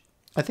those, which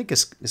I think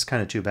is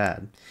kind of too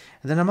bad.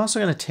 And then I'm also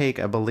going to take,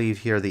 I believe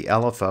here, the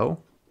LFO,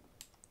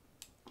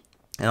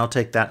 and I'll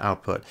take that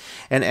output.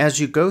 And as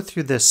you go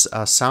through this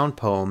sound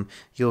poem,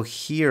 you'll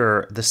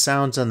hear the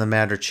sounds on the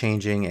Matter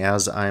changing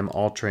as I'm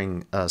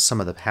altering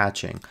some of the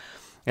patching.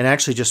 And I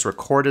actually just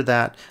recorded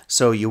that,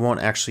 so you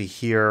won't actually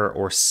hear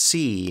or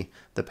see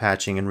the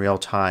patching in real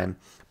time.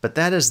 But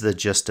that is the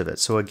gist of it.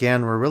 So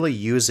again, we're really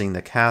using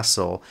the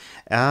Kastle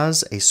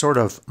as a sort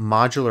of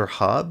modular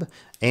hub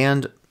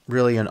and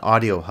really an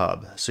audio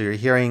hub. So you're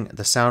hearing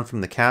the sound from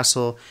the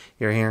Kastle,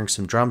 you're hearing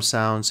some drum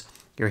sounds,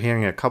 you're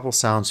hearing a couple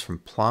sounds from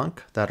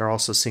Plonk that are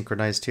also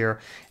synchronized here,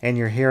 and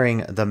you're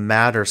hearing the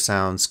Matter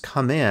sounds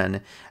come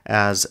in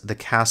as the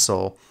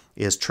Kastle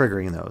is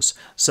triggering those.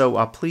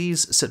 So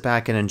please sit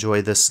back and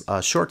enjoy this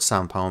short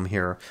sound poem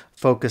here,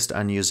 focused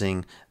on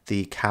using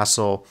the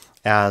Kastle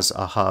as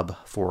a hub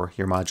for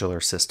your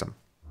modular system.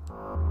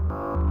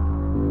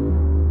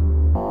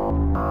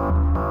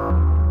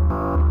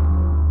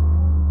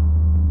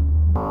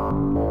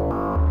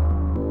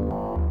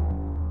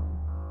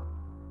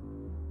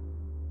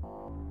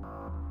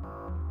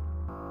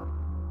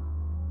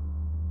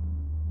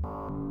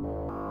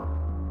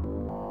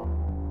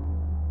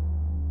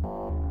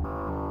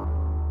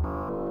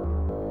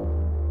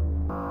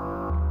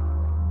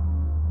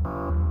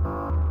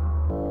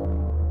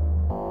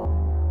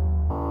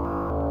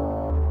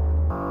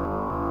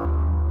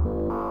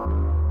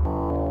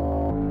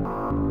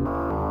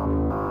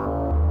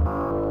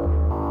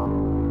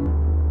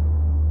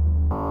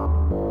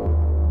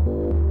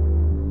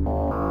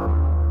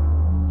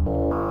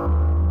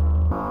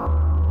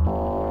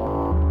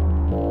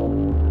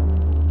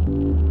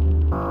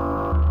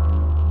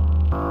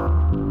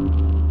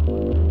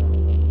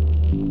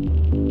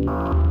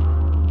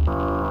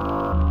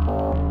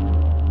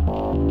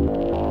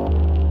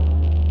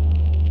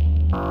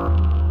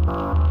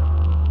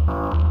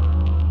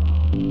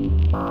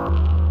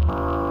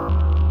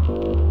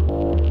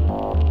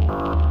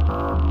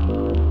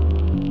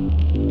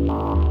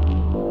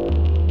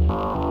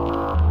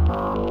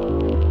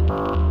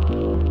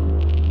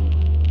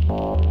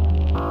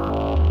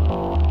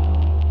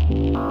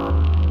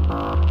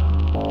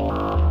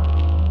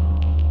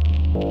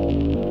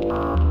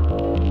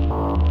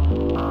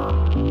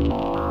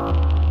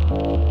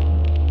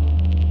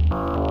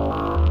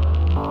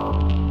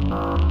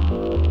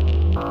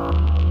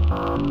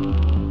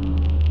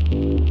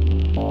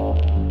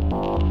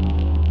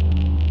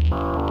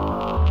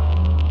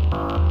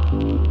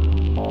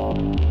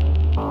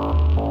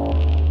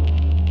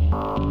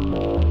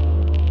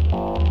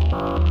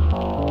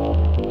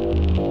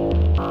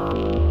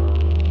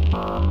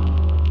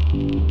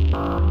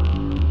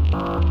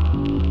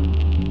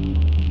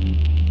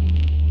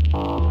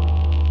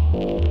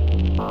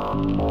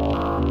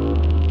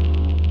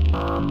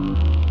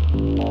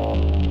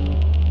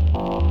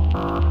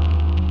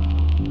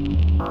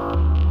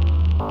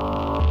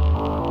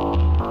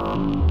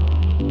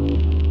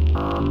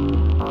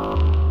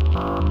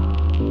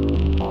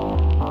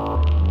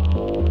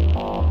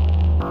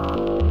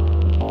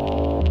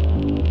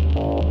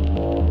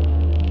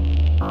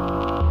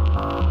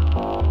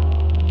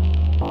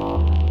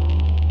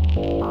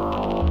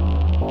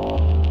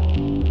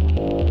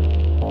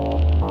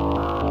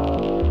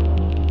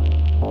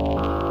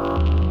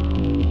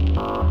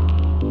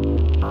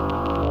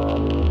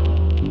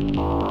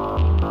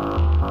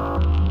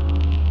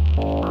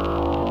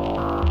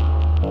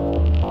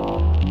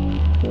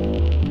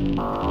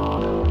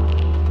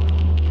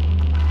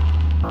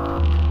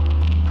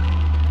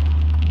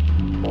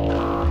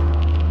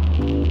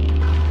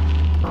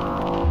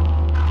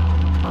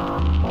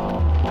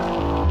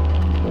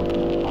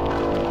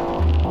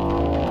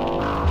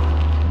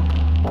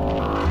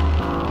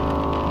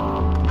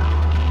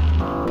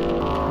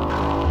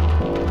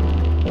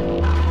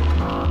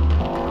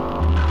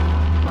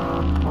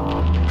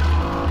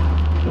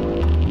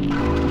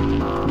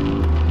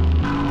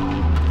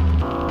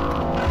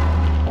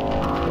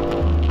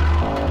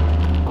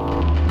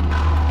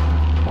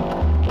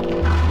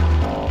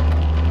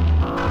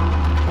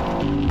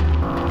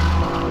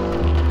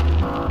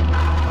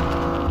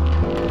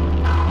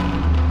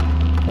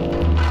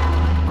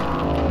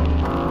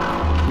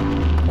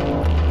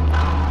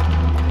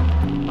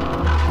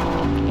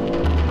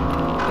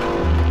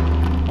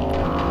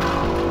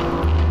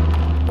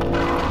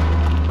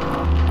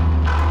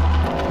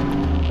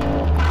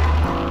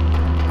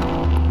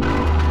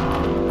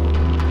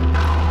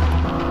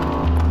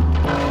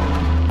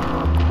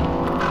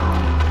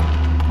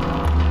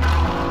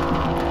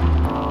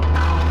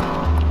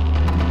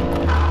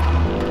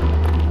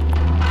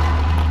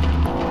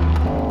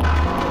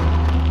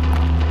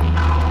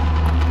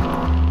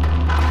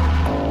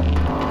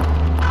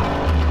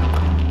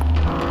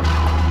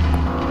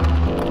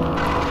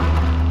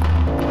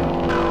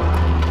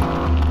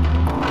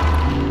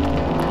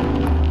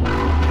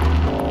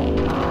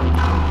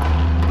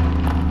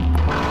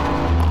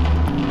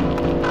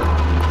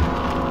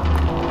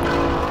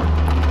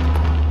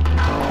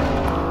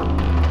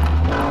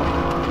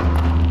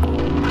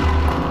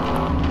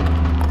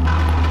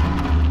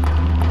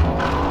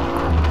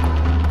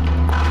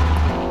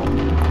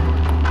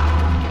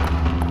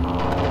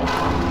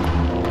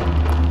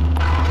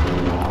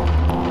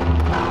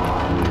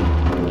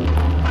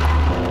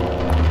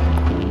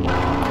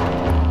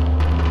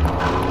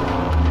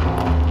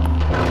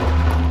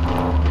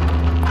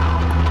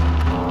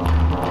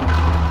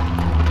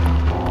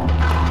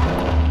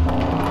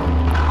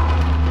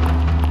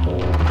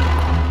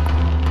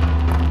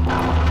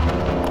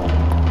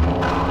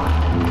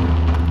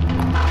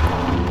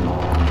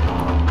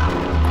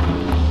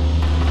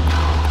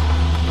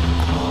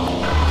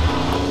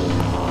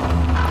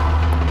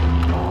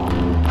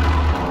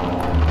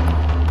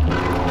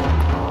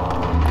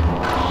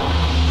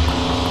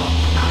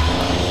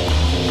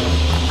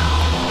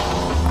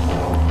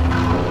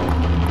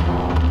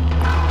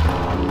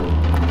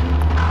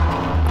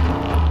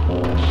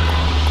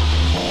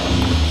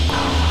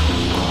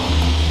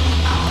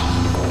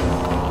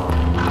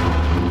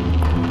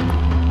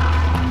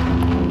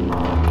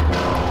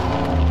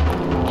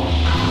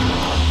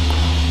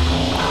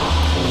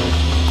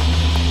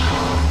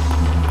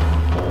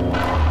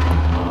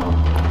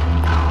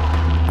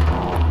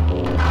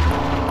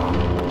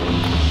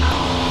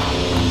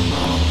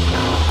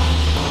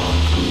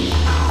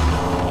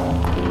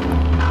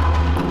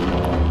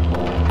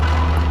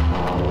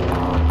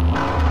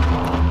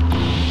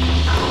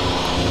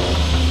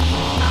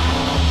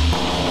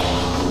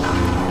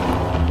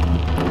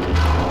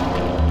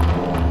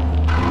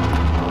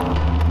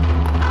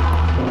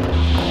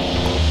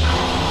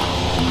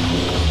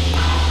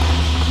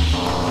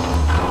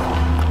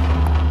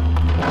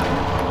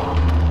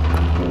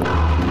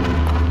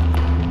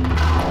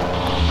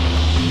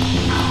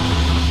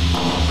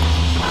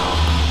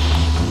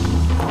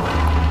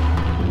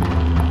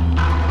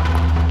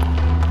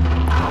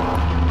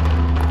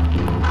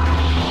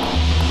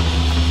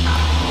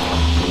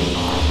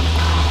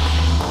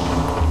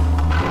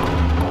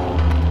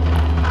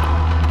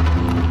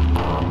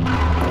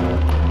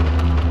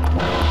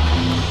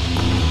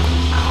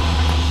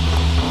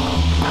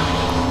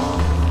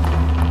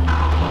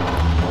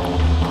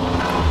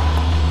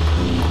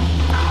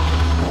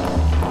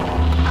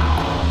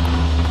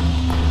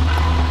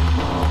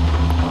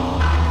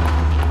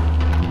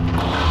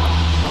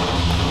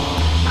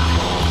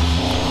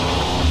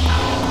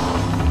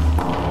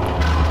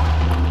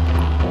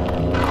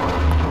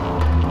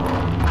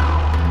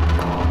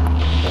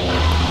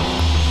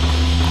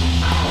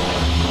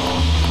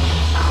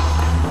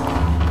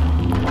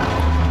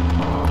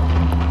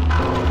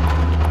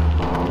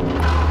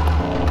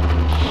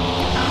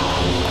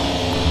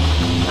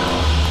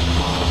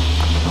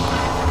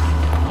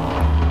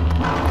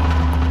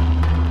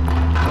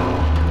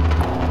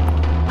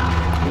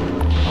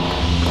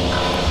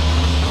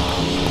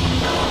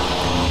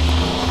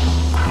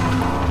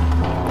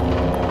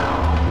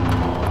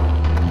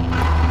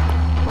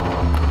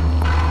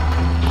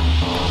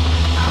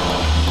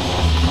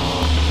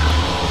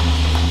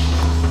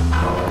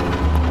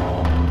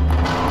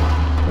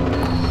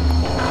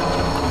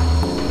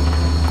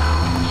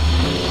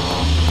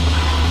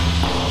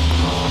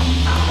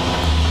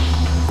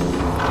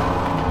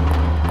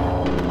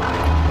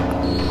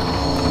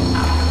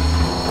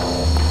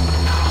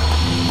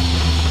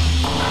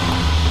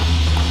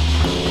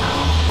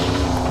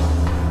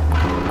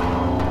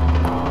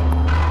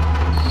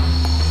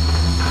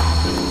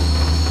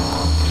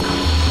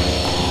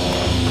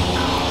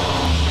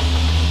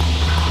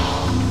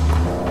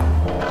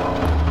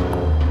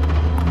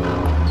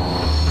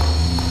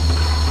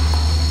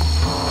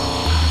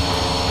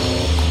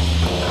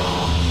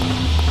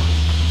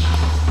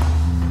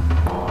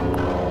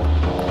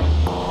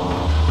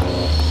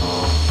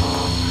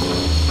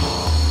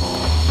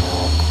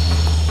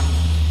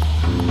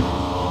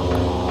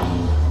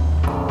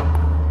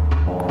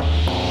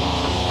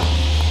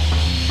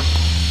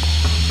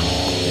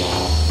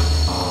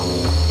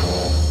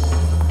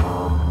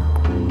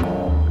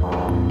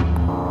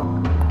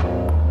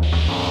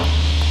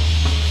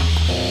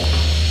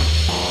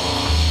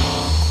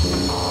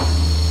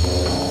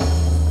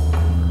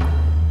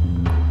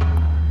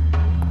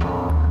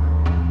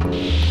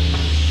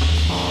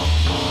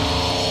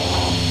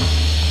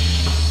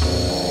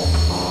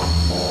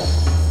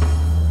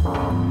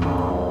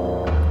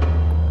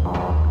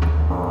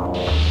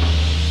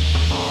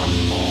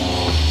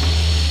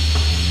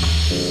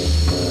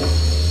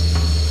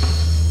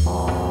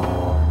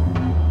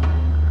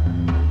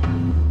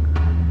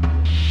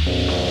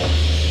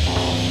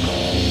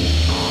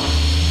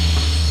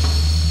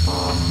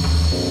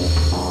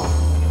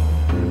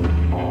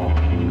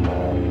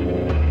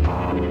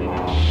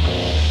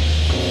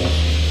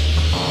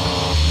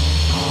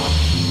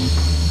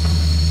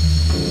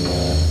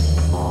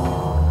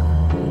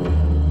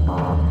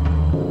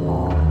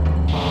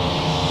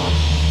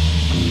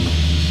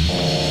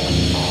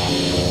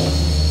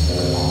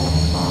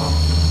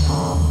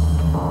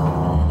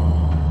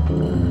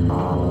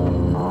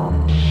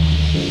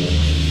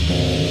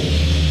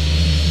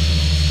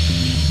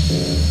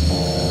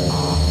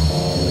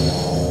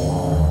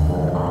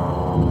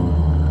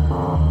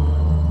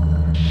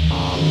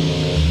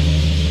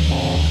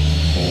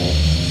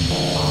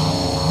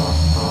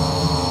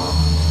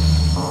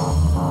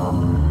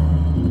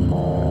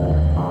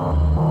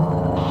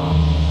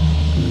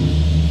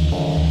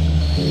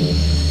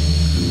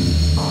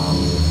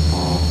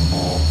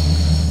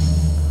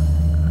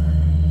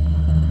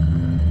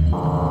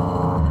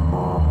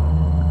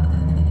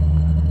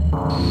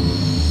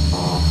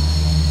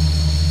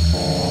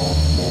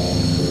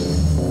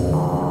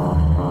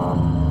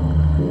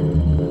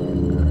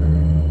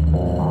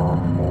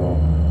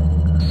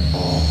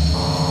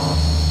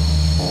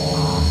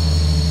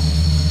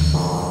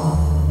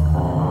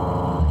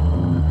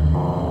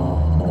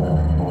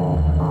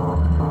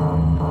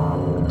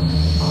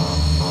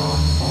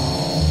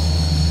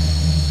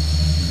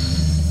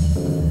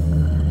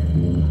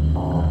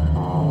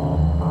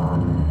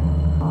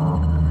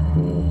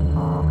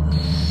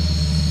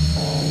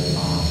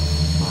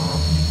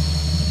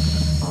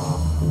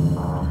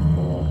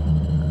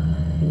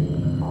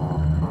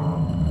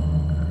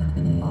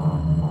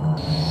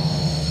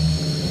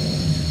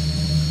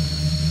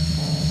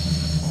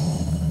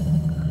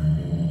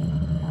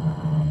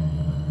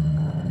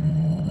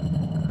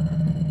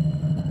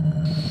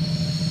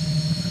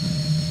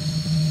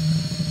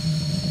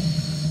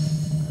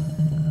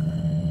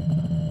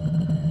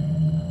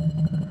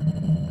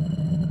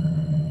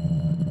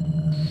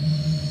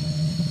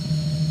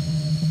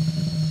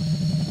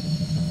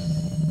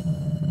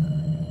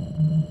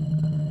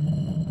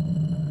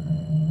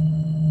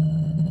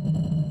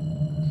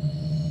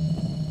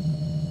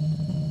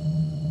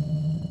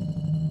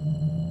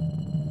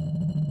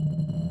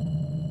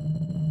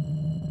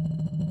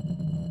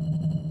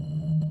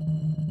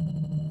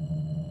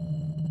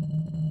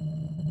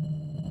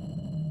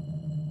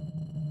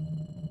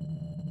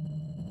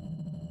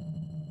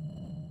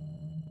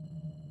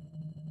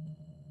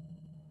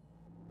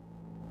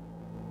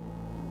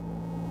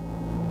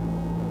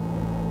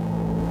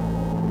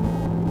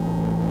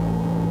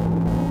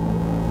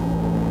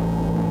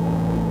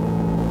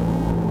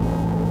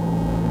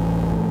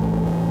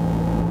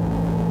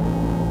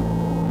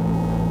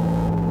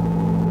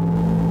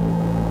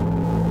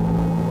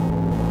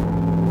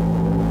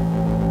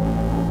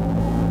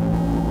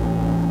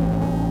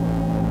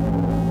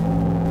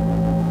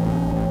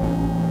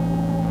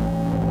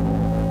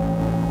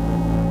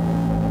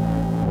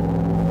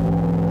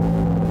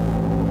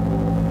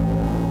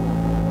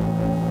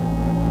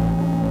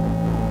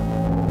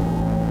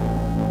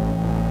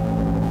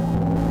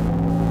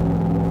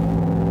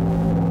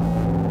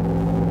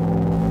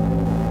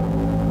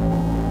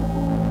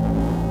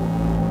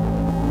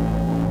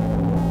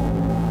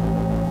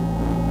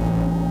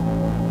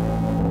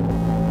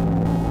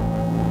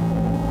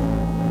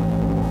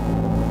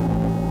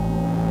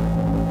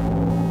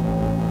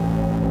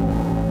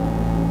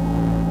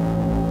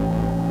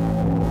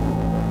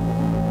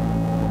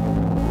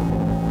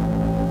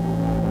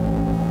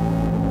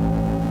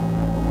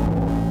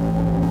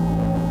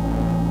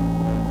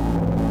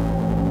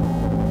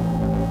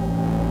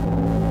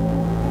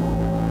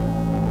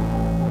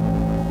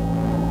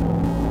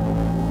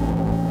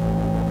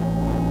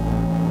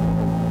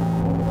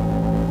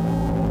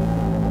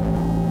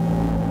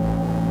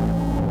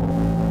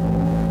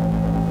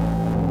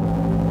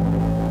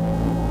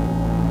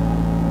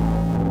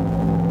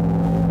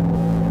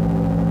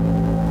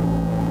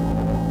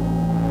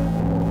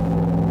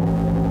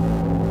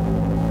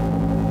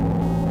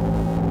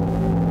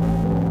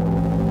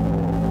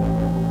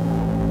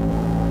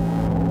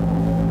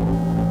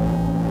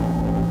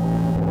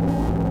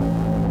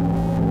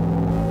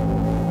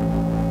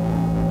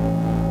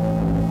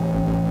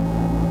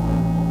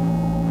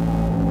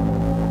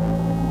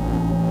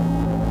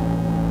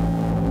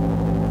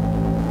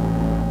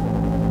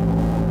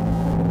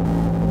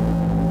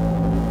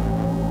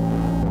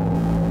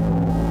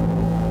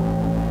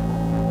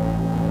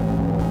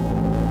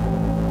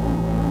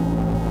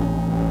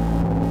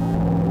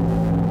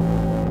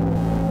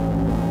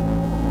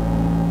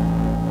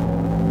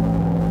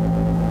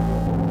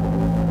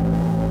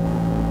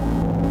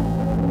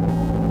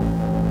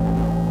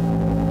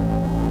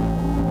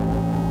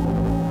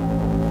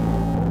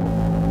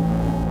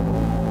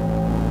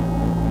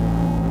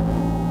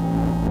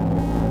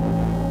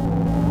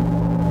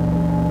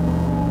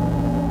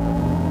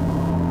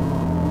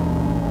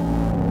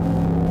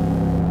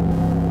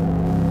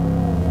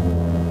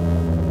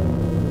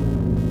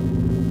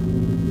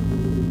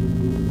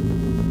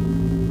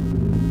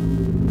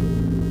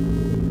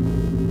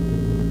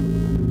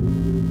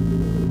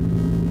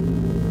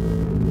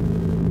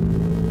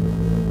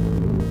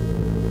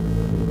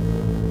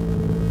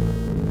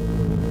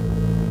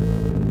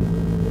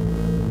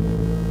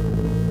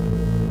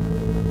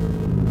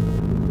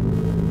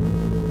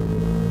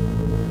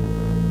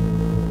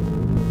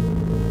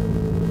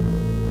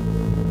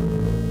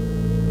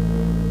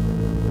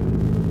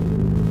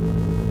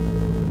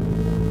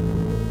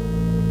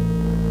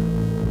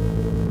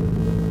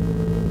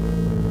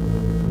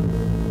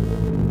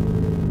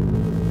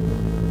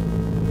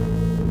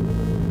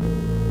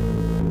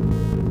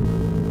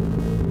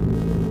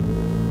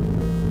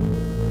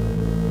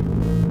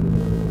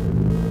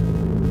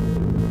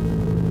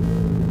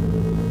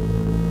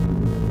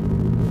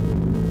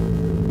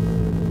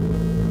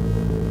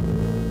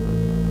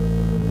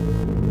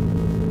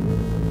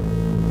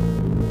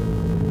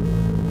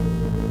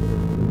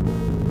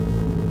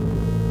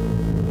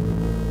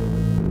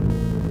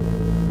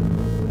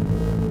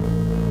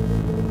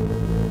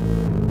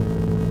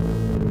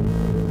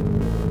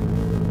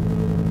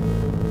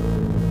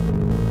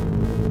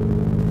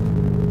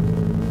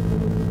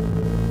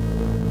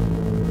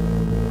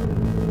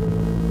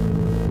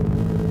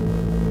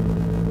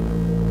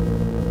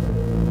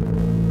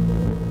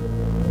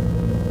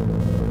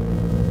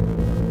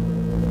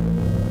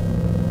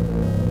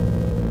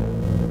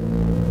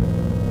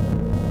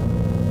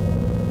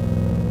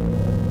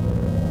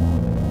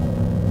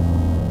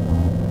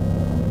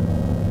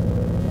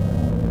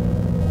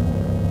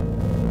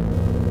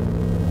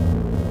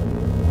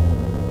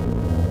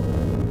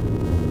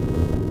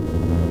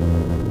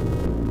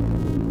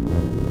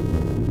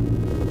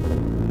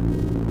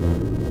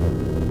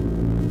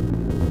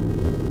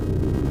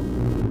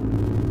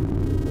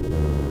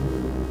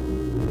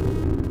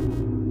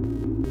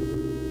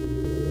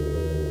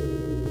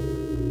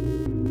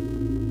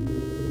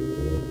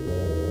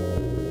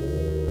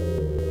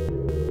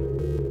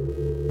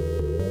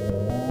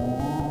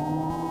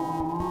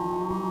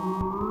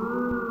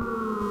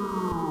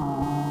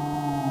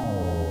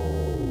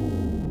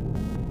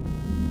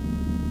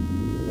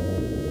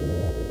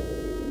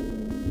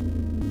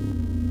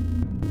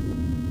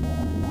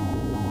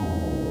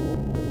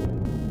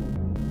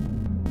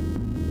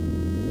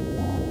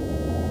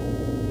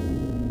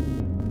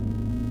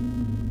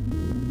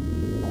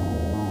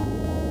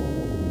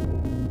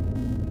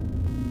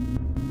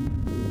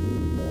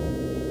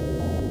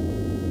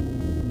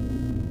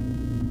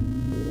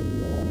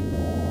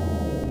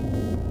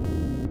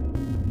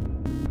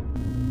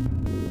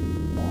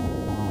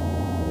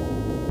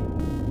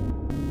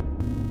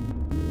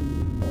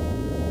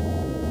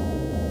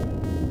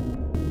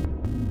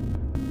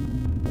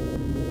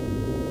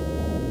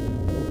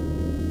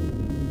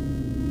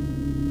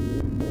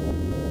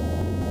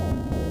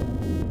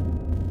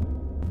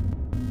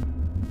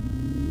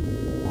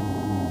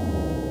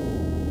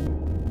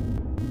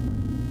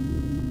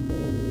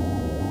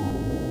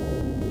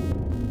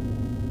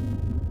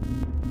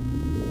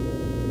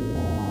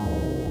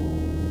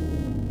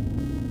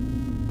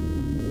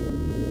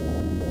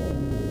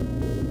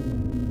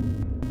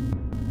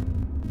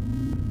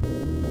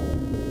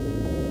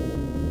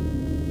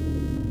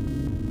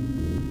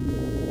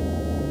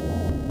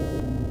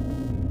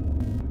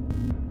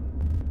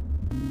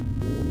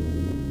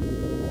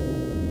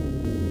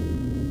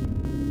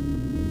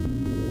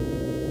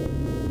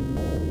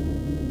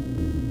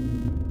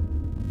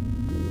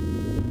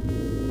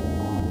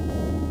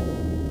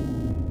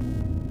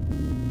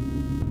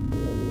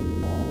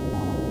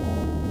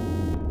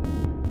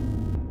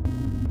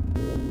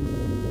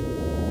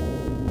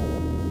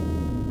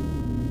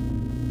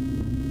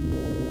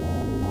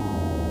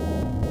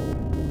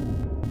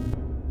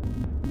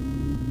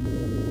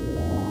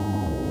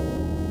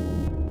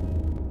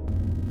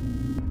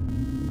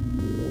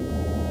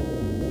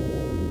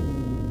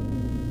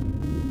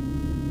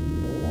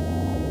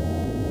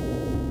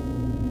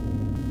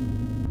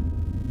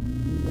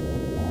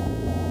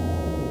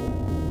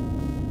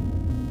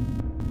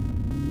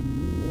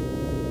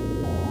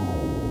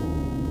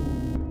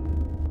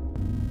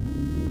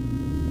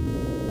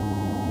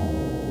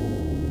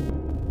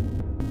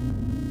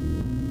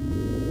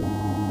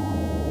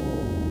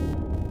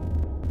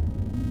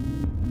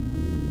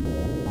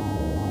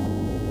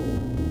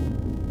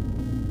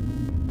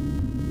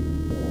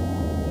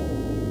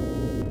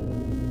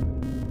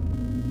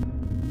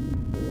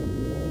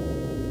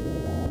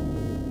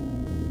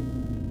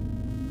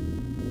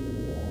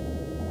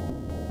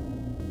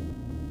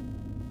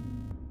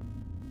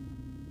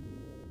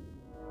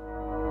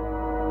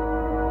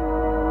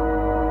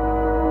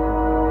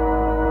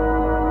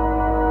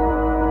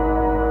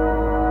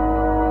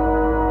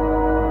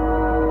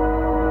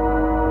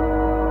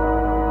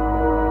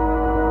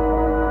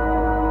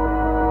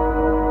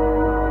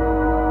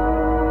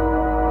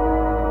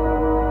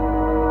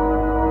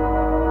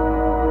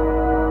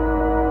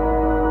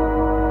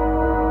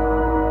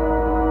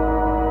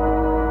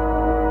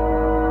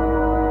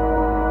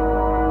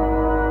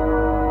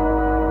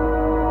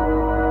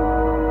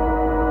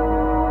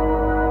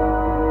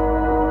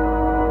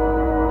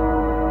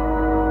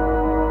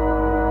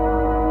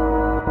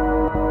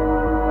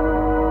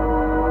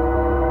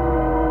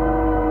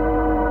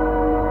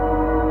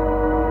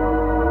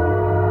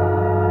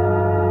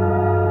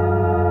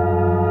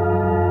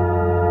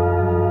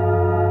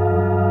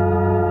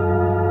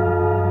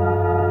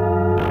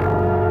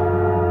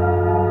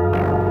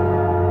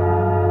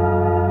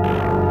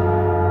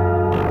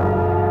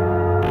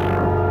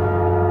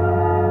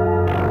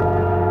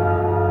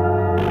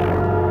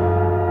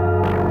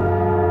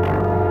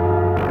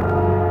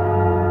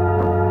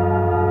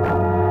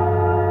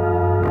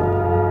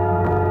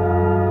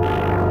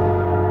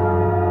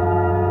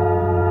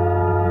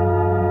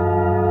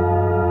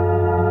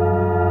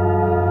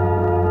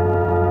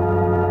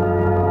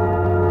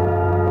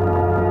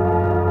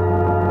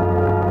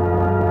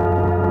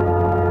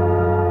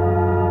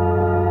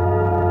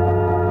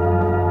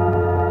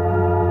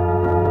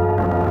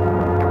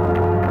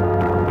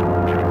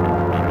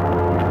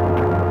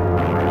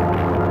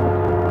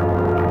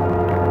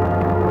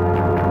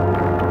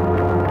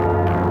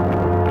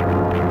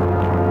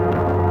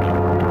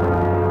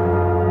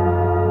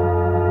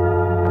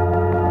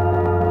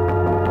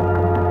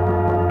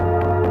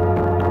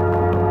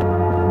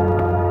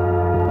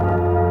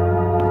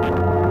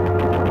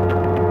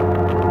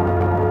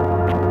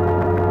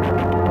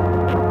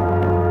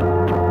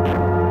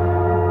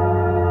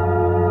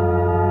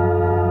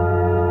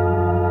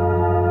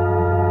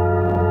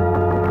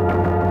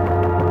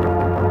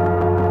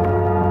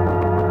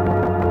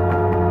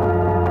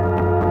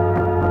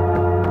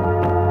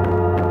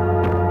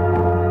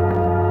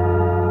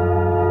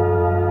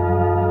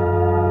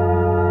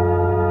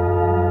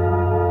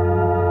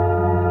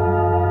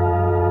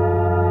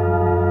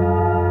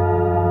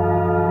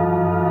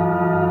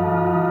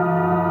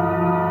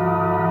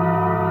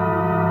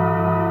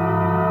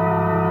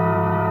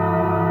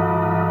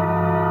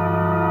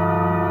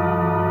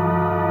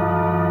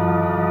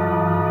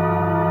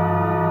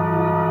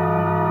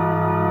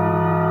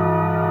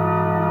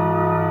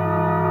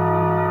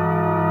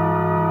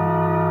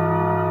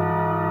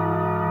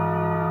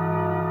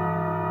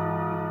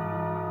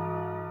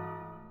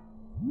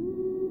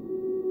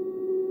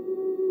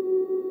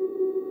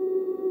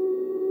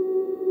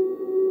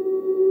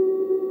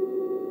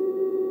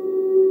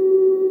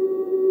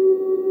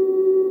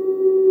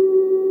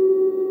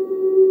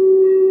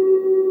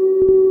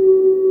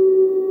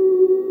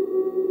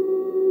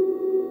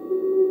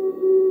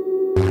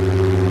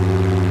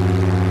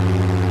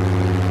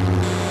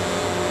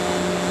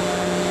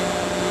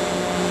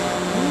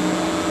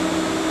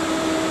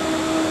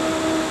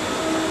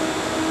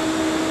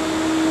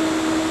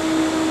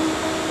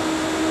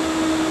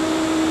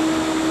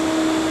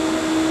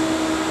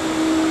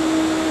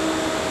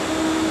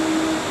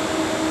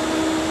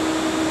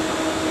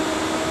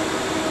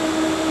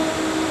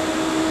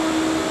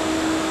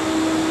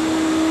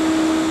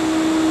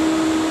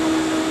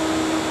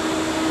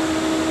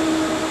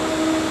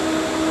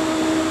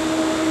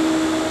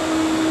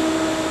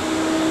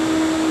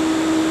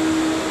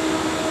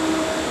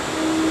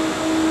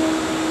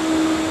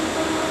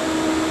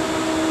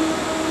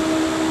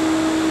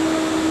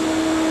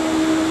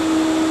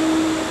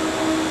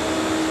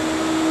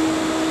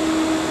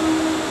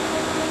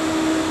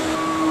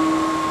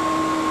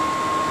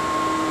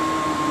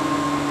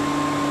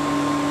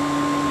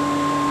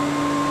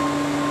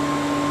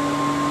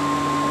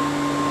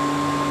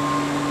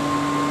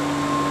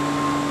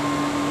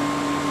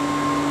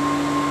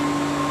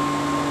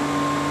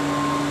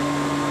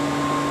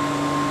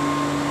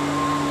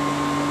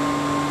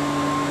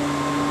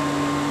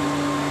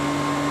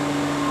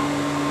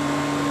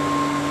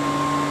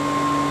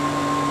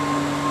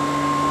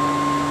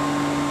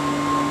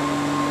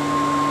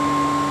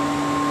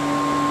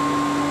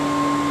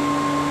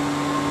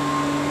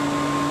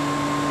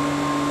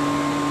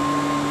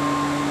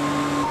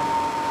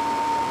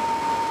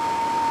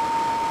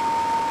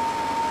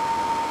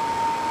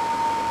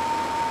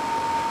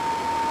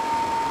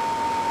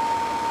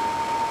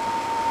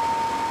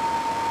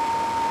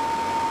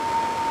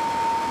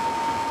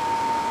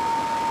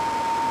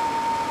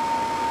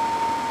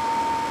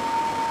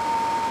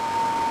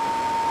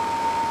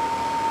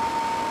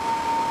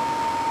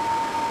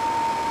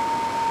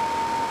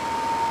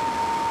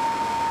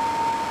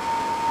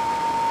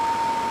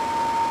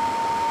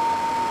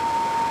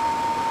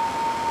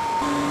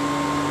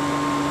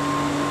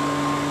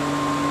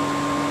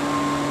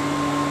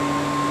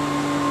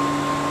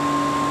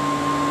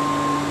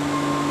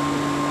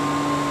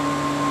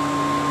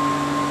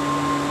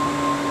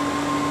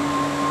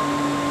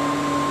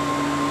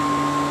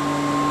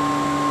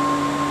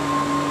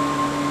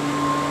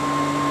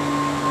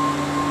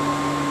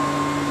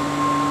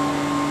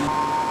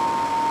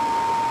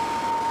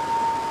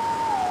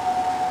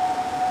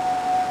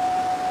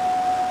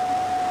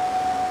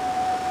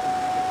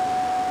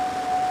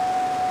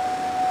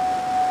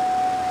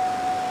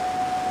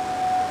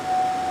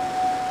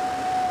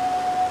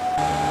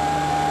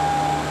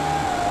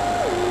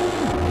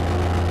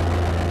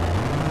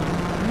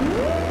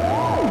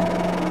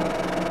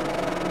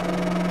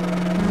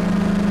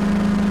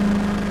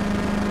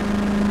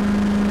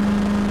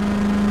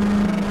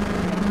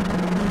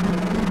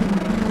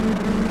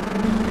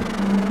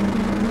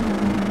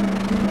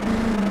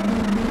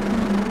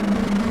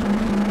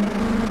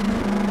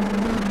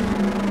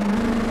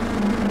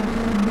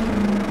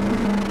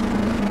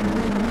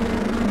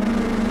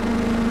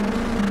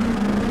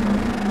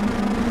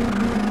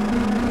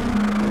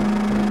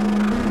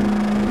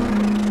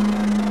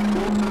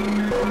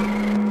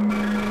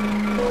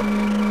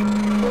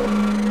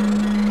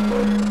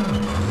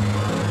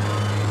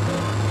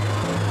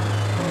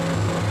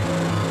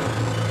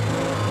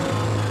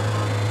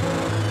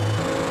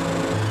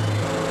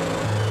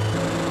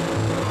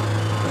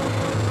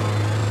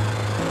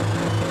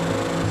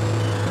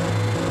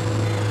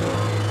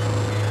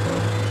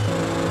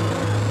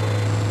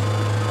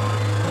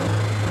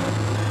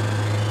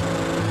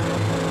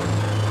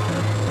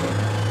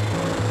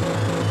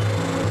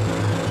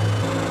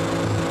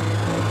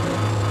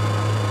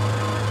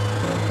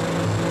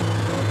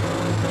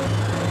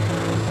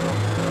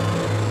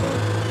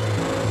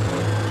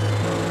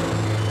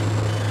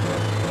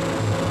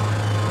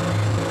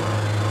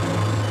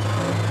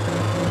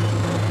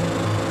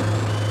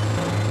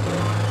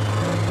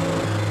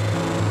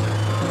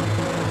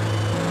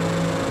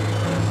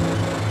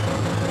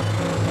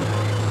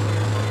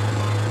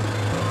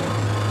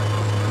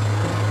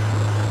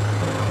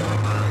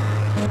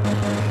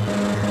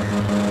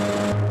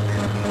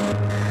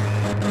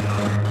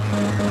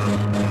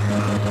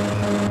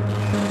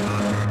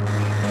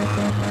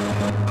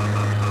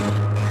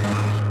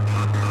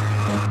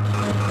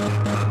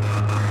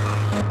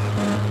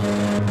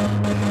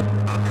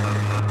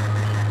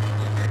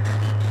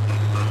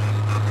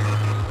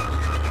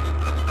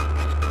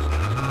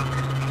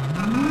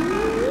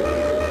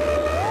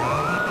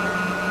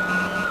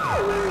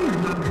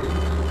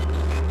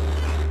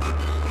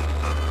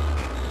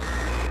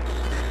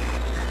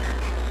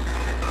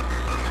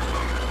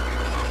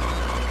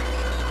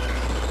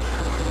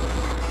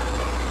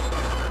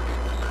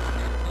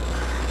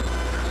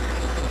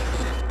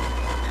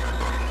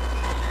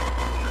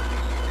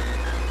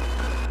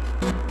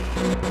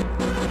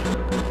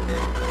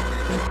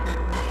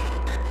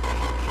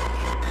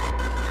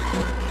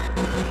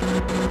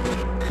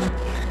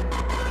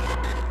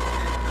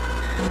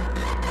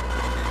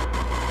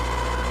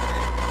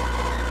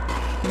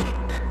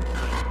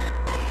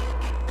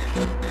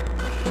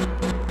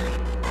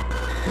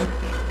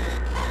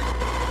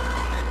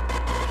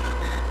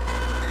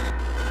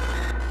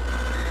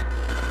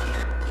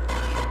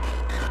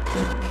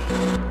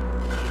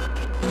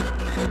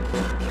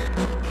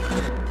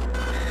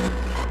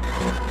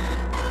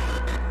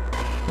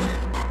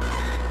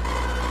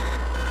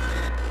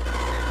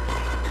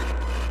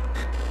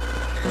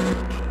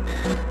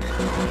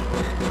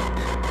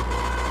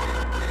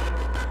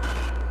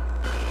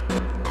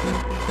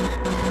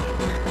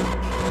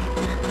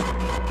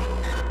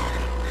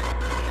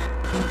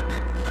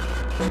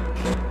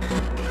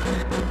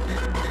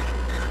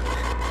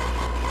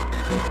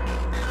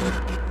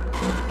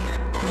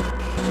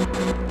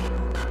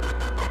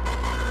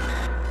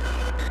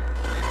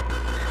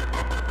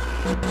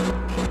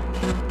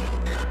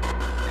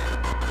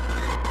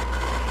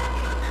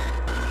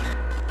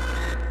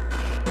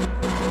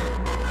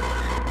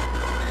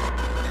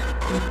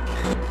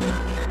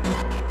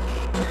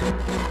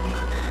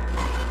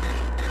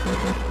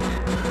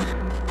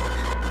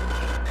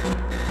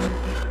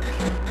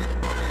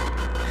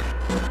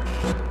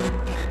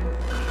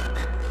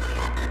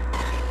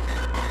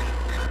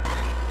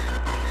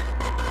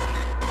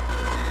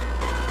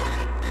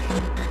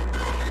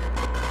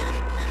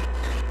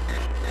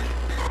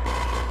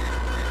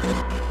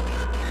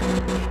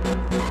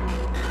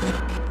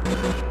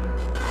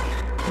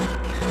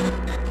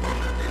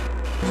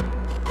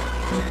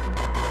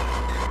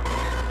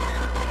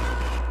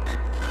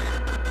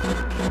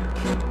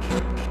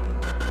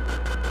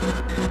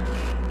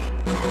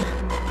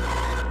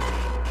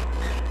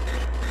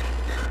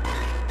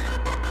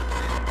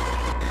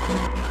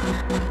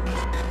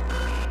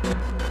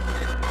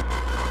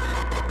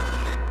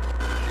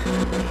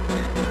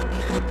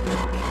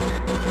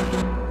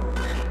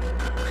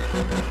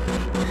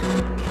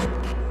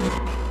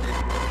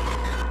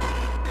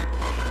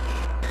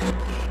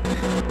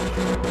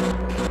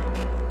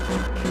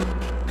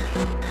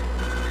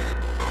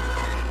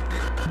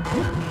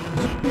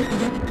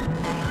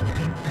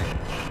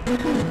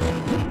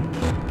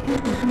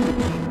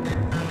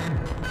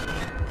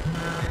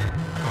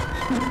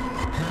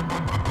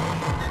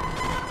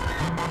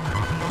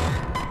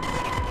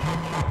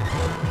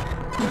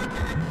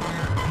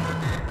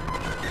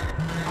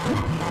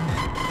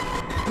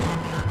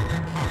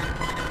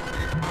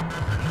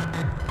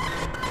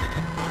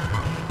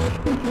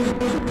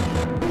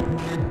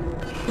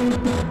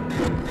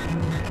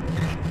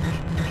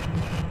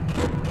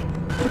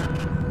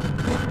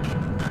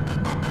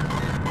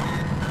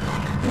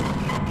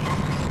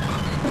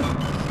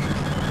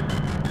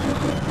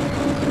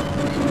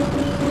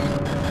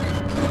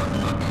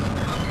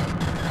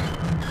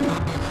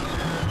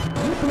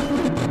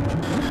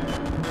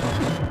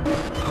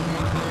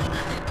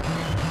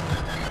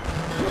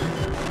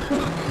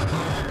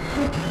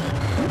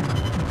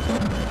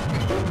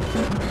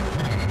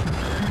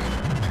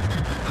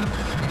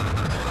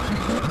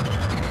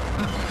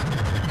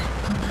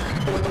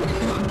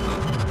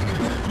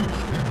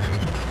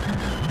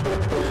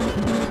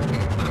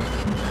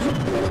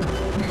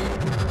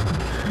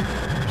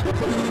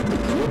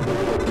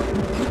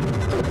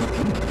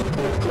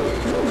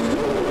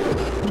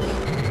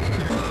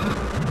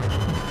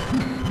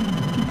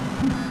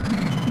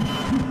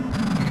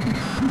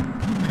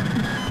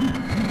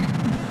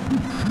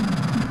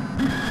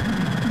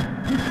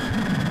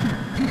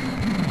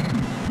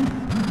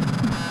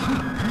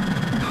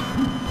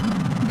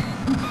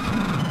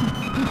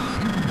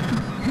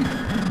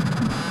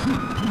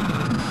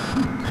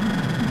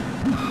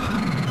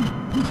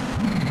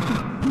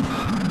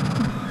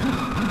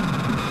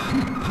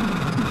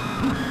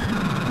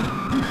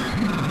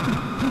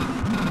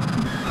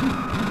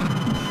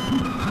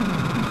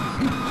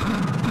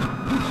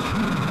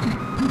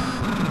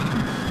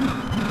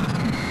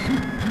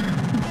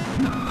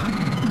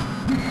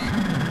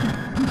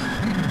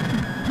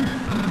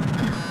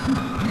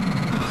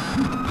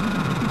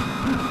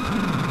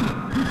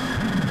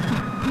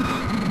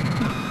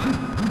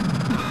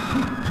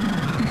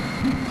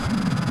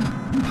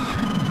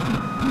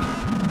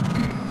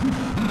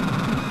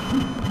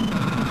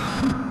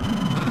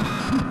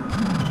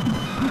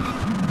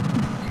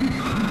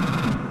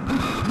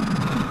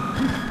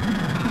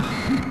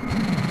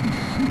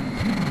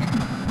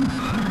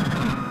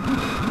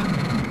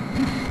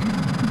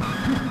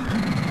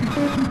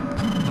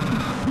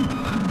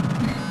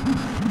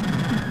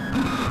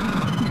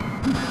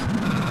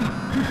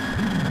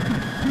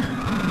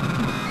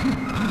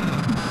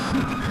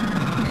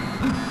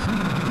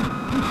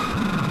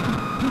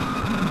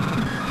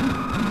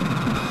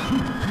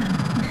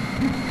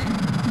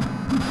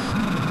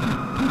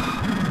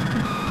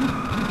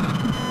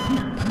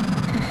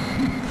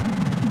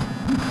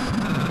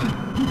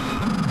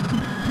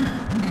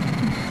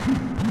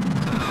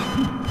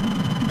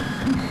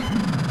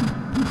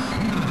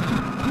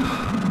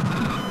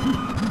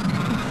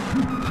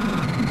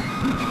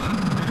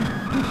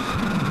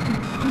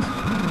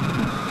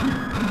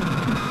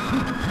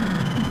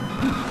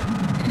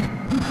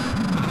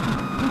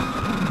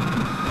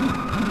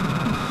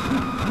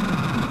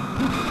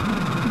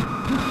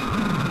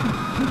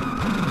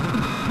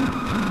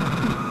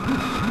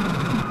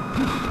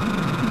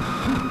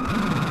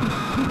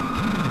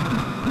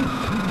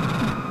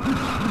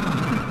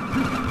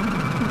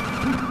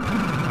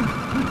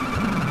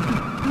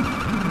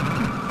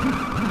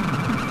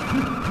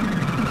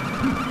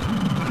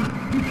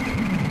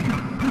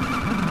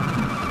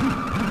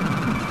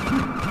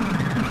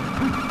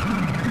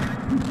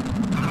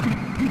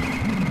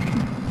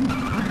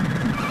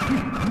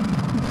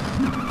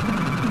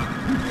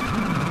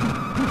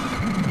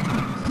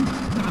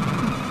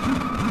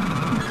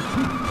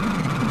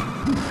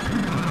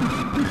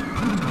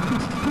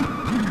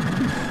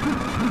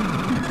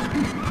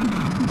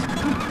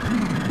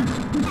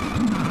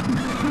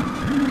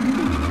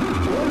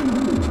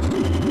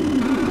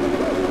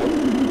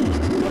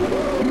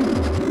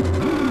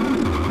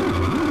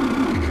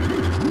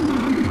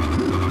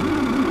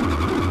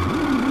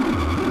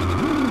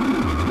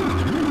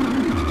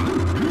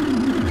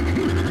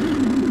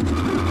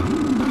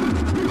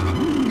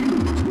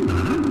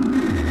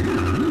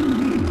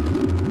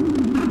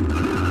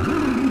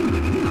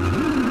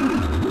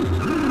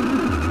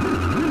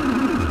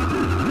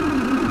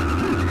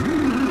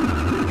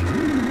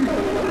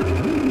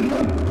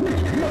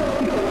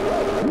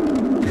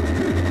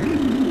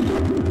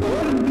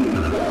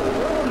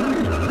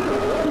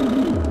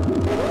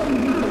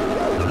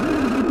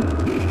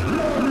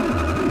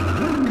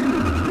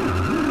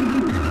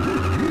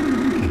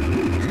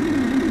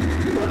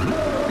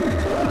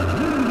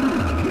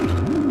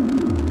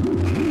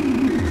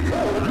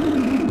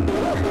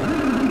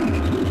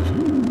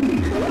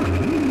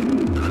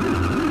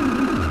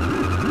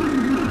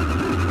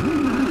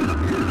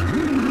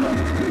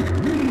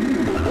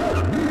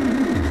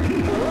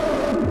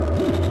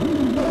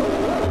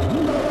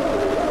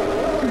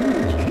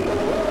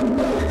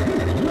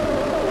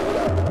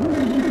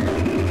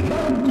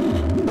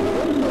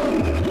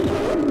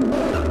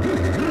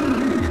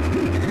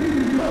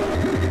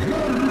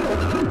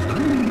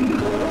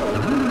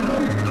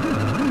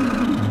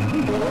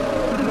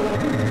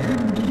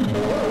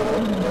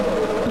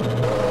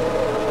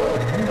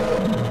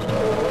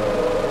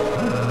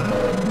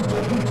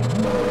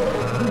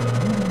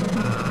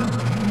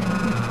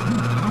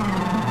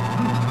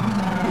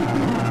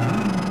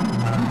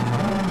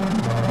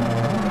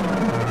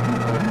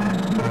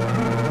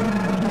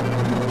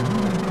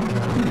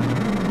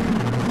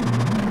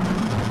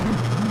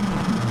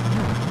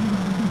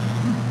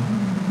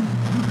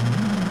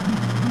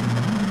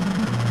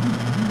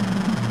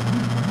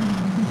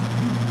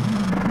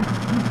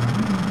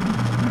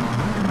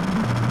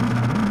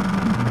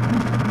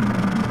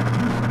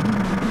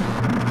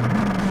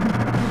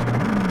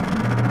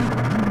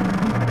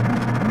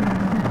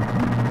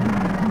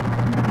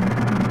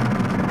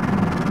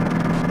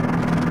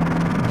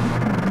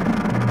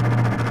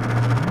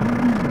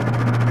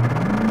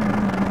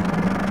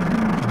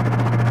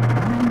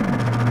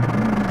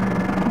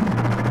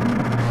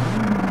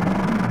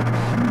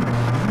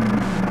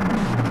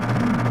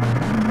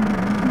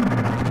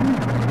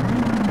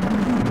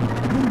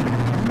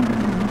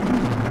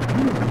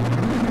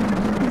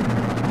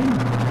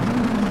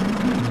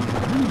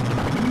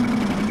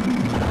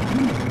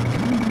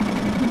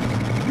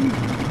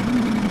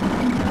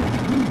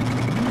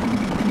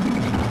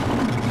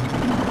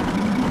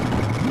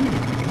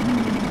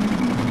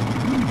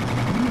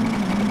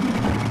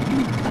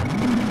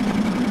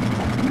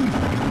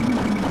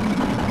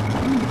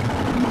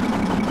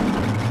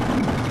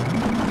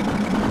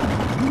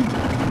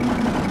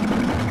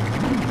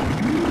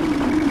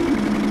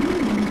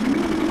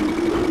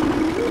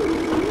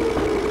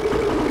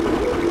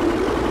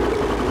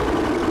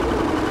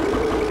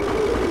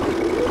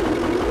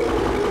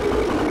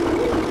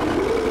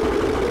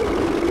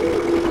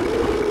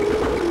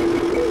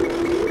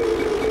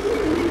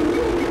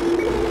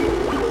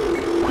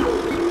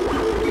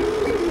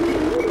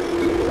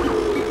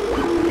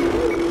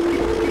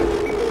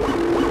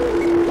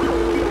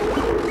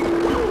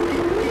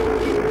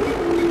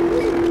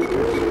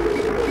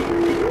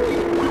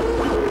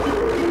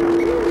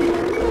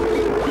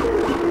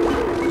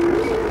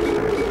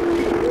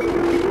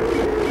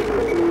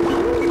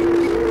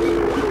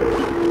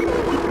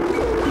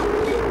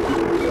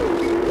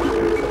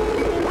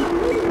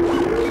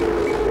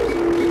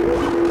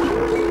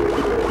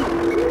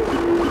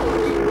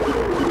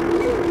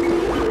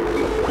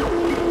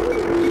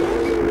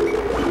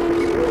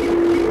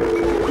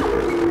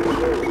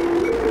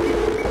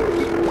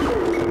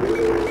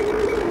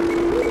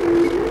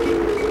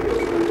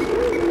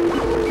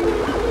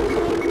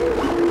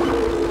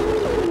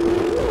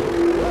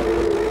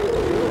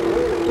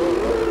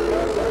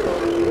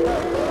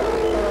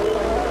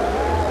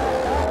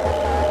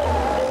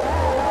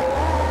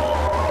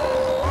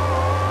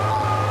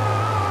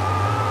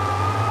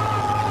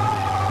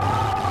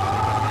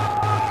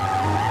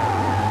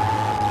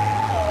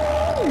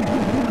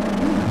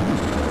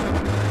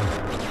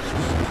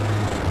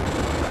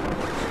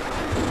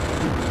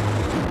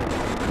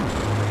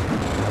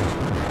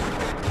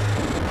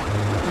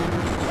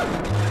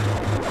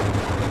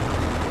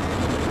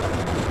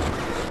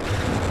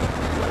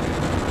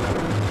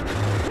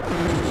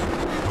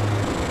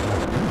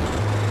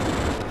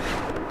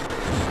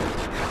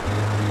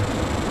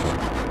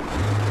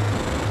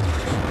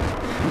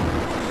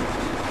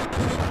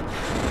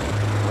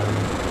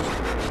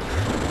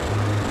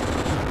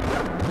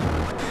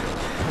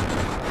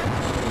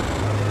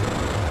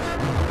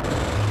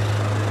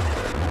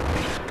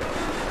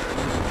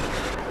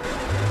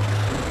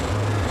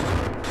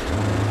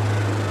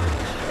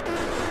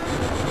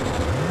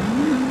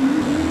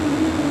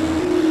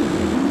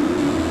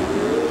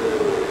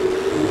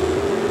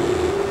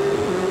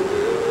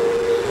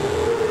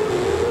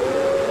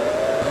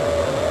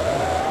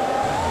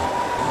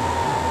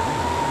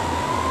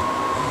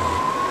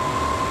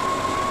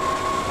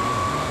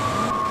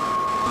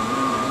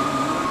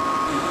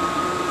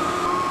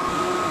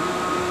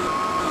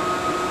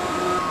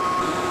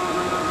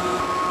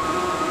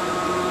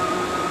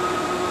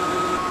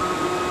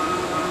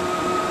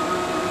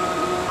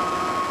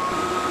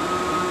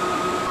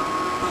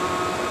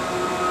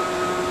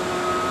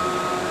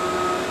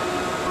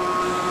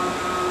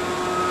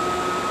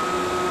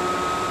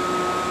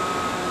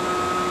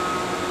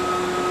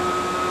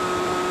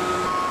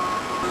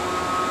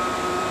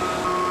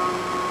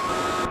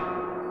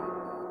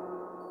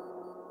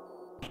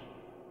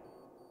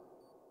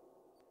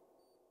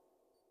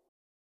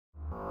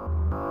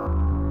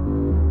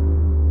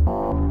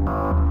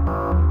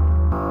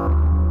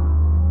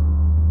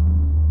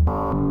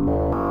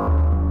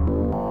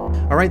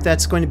 All right,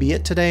 that's going to be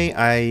it today.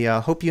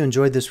 I hope you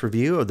enjoyed this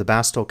review of the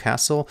Bastl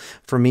Kastle.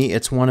 For me,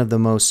 it's one of the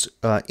most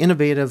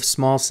innovative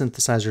small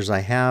synthesizers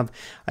I have.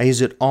 I use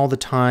it all the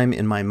time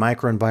in my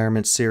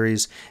microenvironment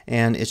series,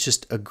 and it's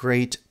just a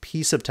great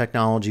piece of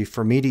technology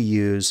for me to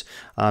use.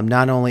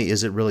 Not only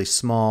is it really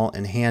small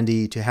and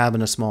handy to have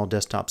in a small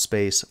desktop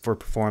space for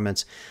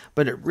performance,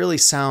 but it really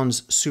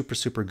sounds super,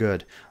 super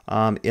good.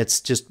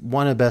 It's just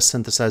one of the best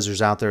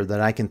synthesizers out there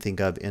that I can think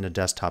of in a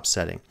desktop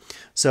setting.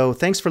 So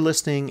thanks for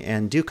listening,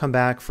 and do come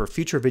back for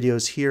future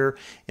videos here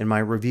in my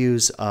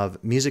reviews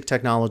of music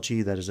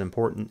technology that is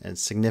important and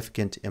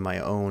significant in my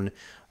own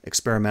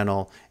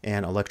experimental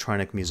and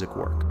electronic music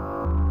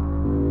work.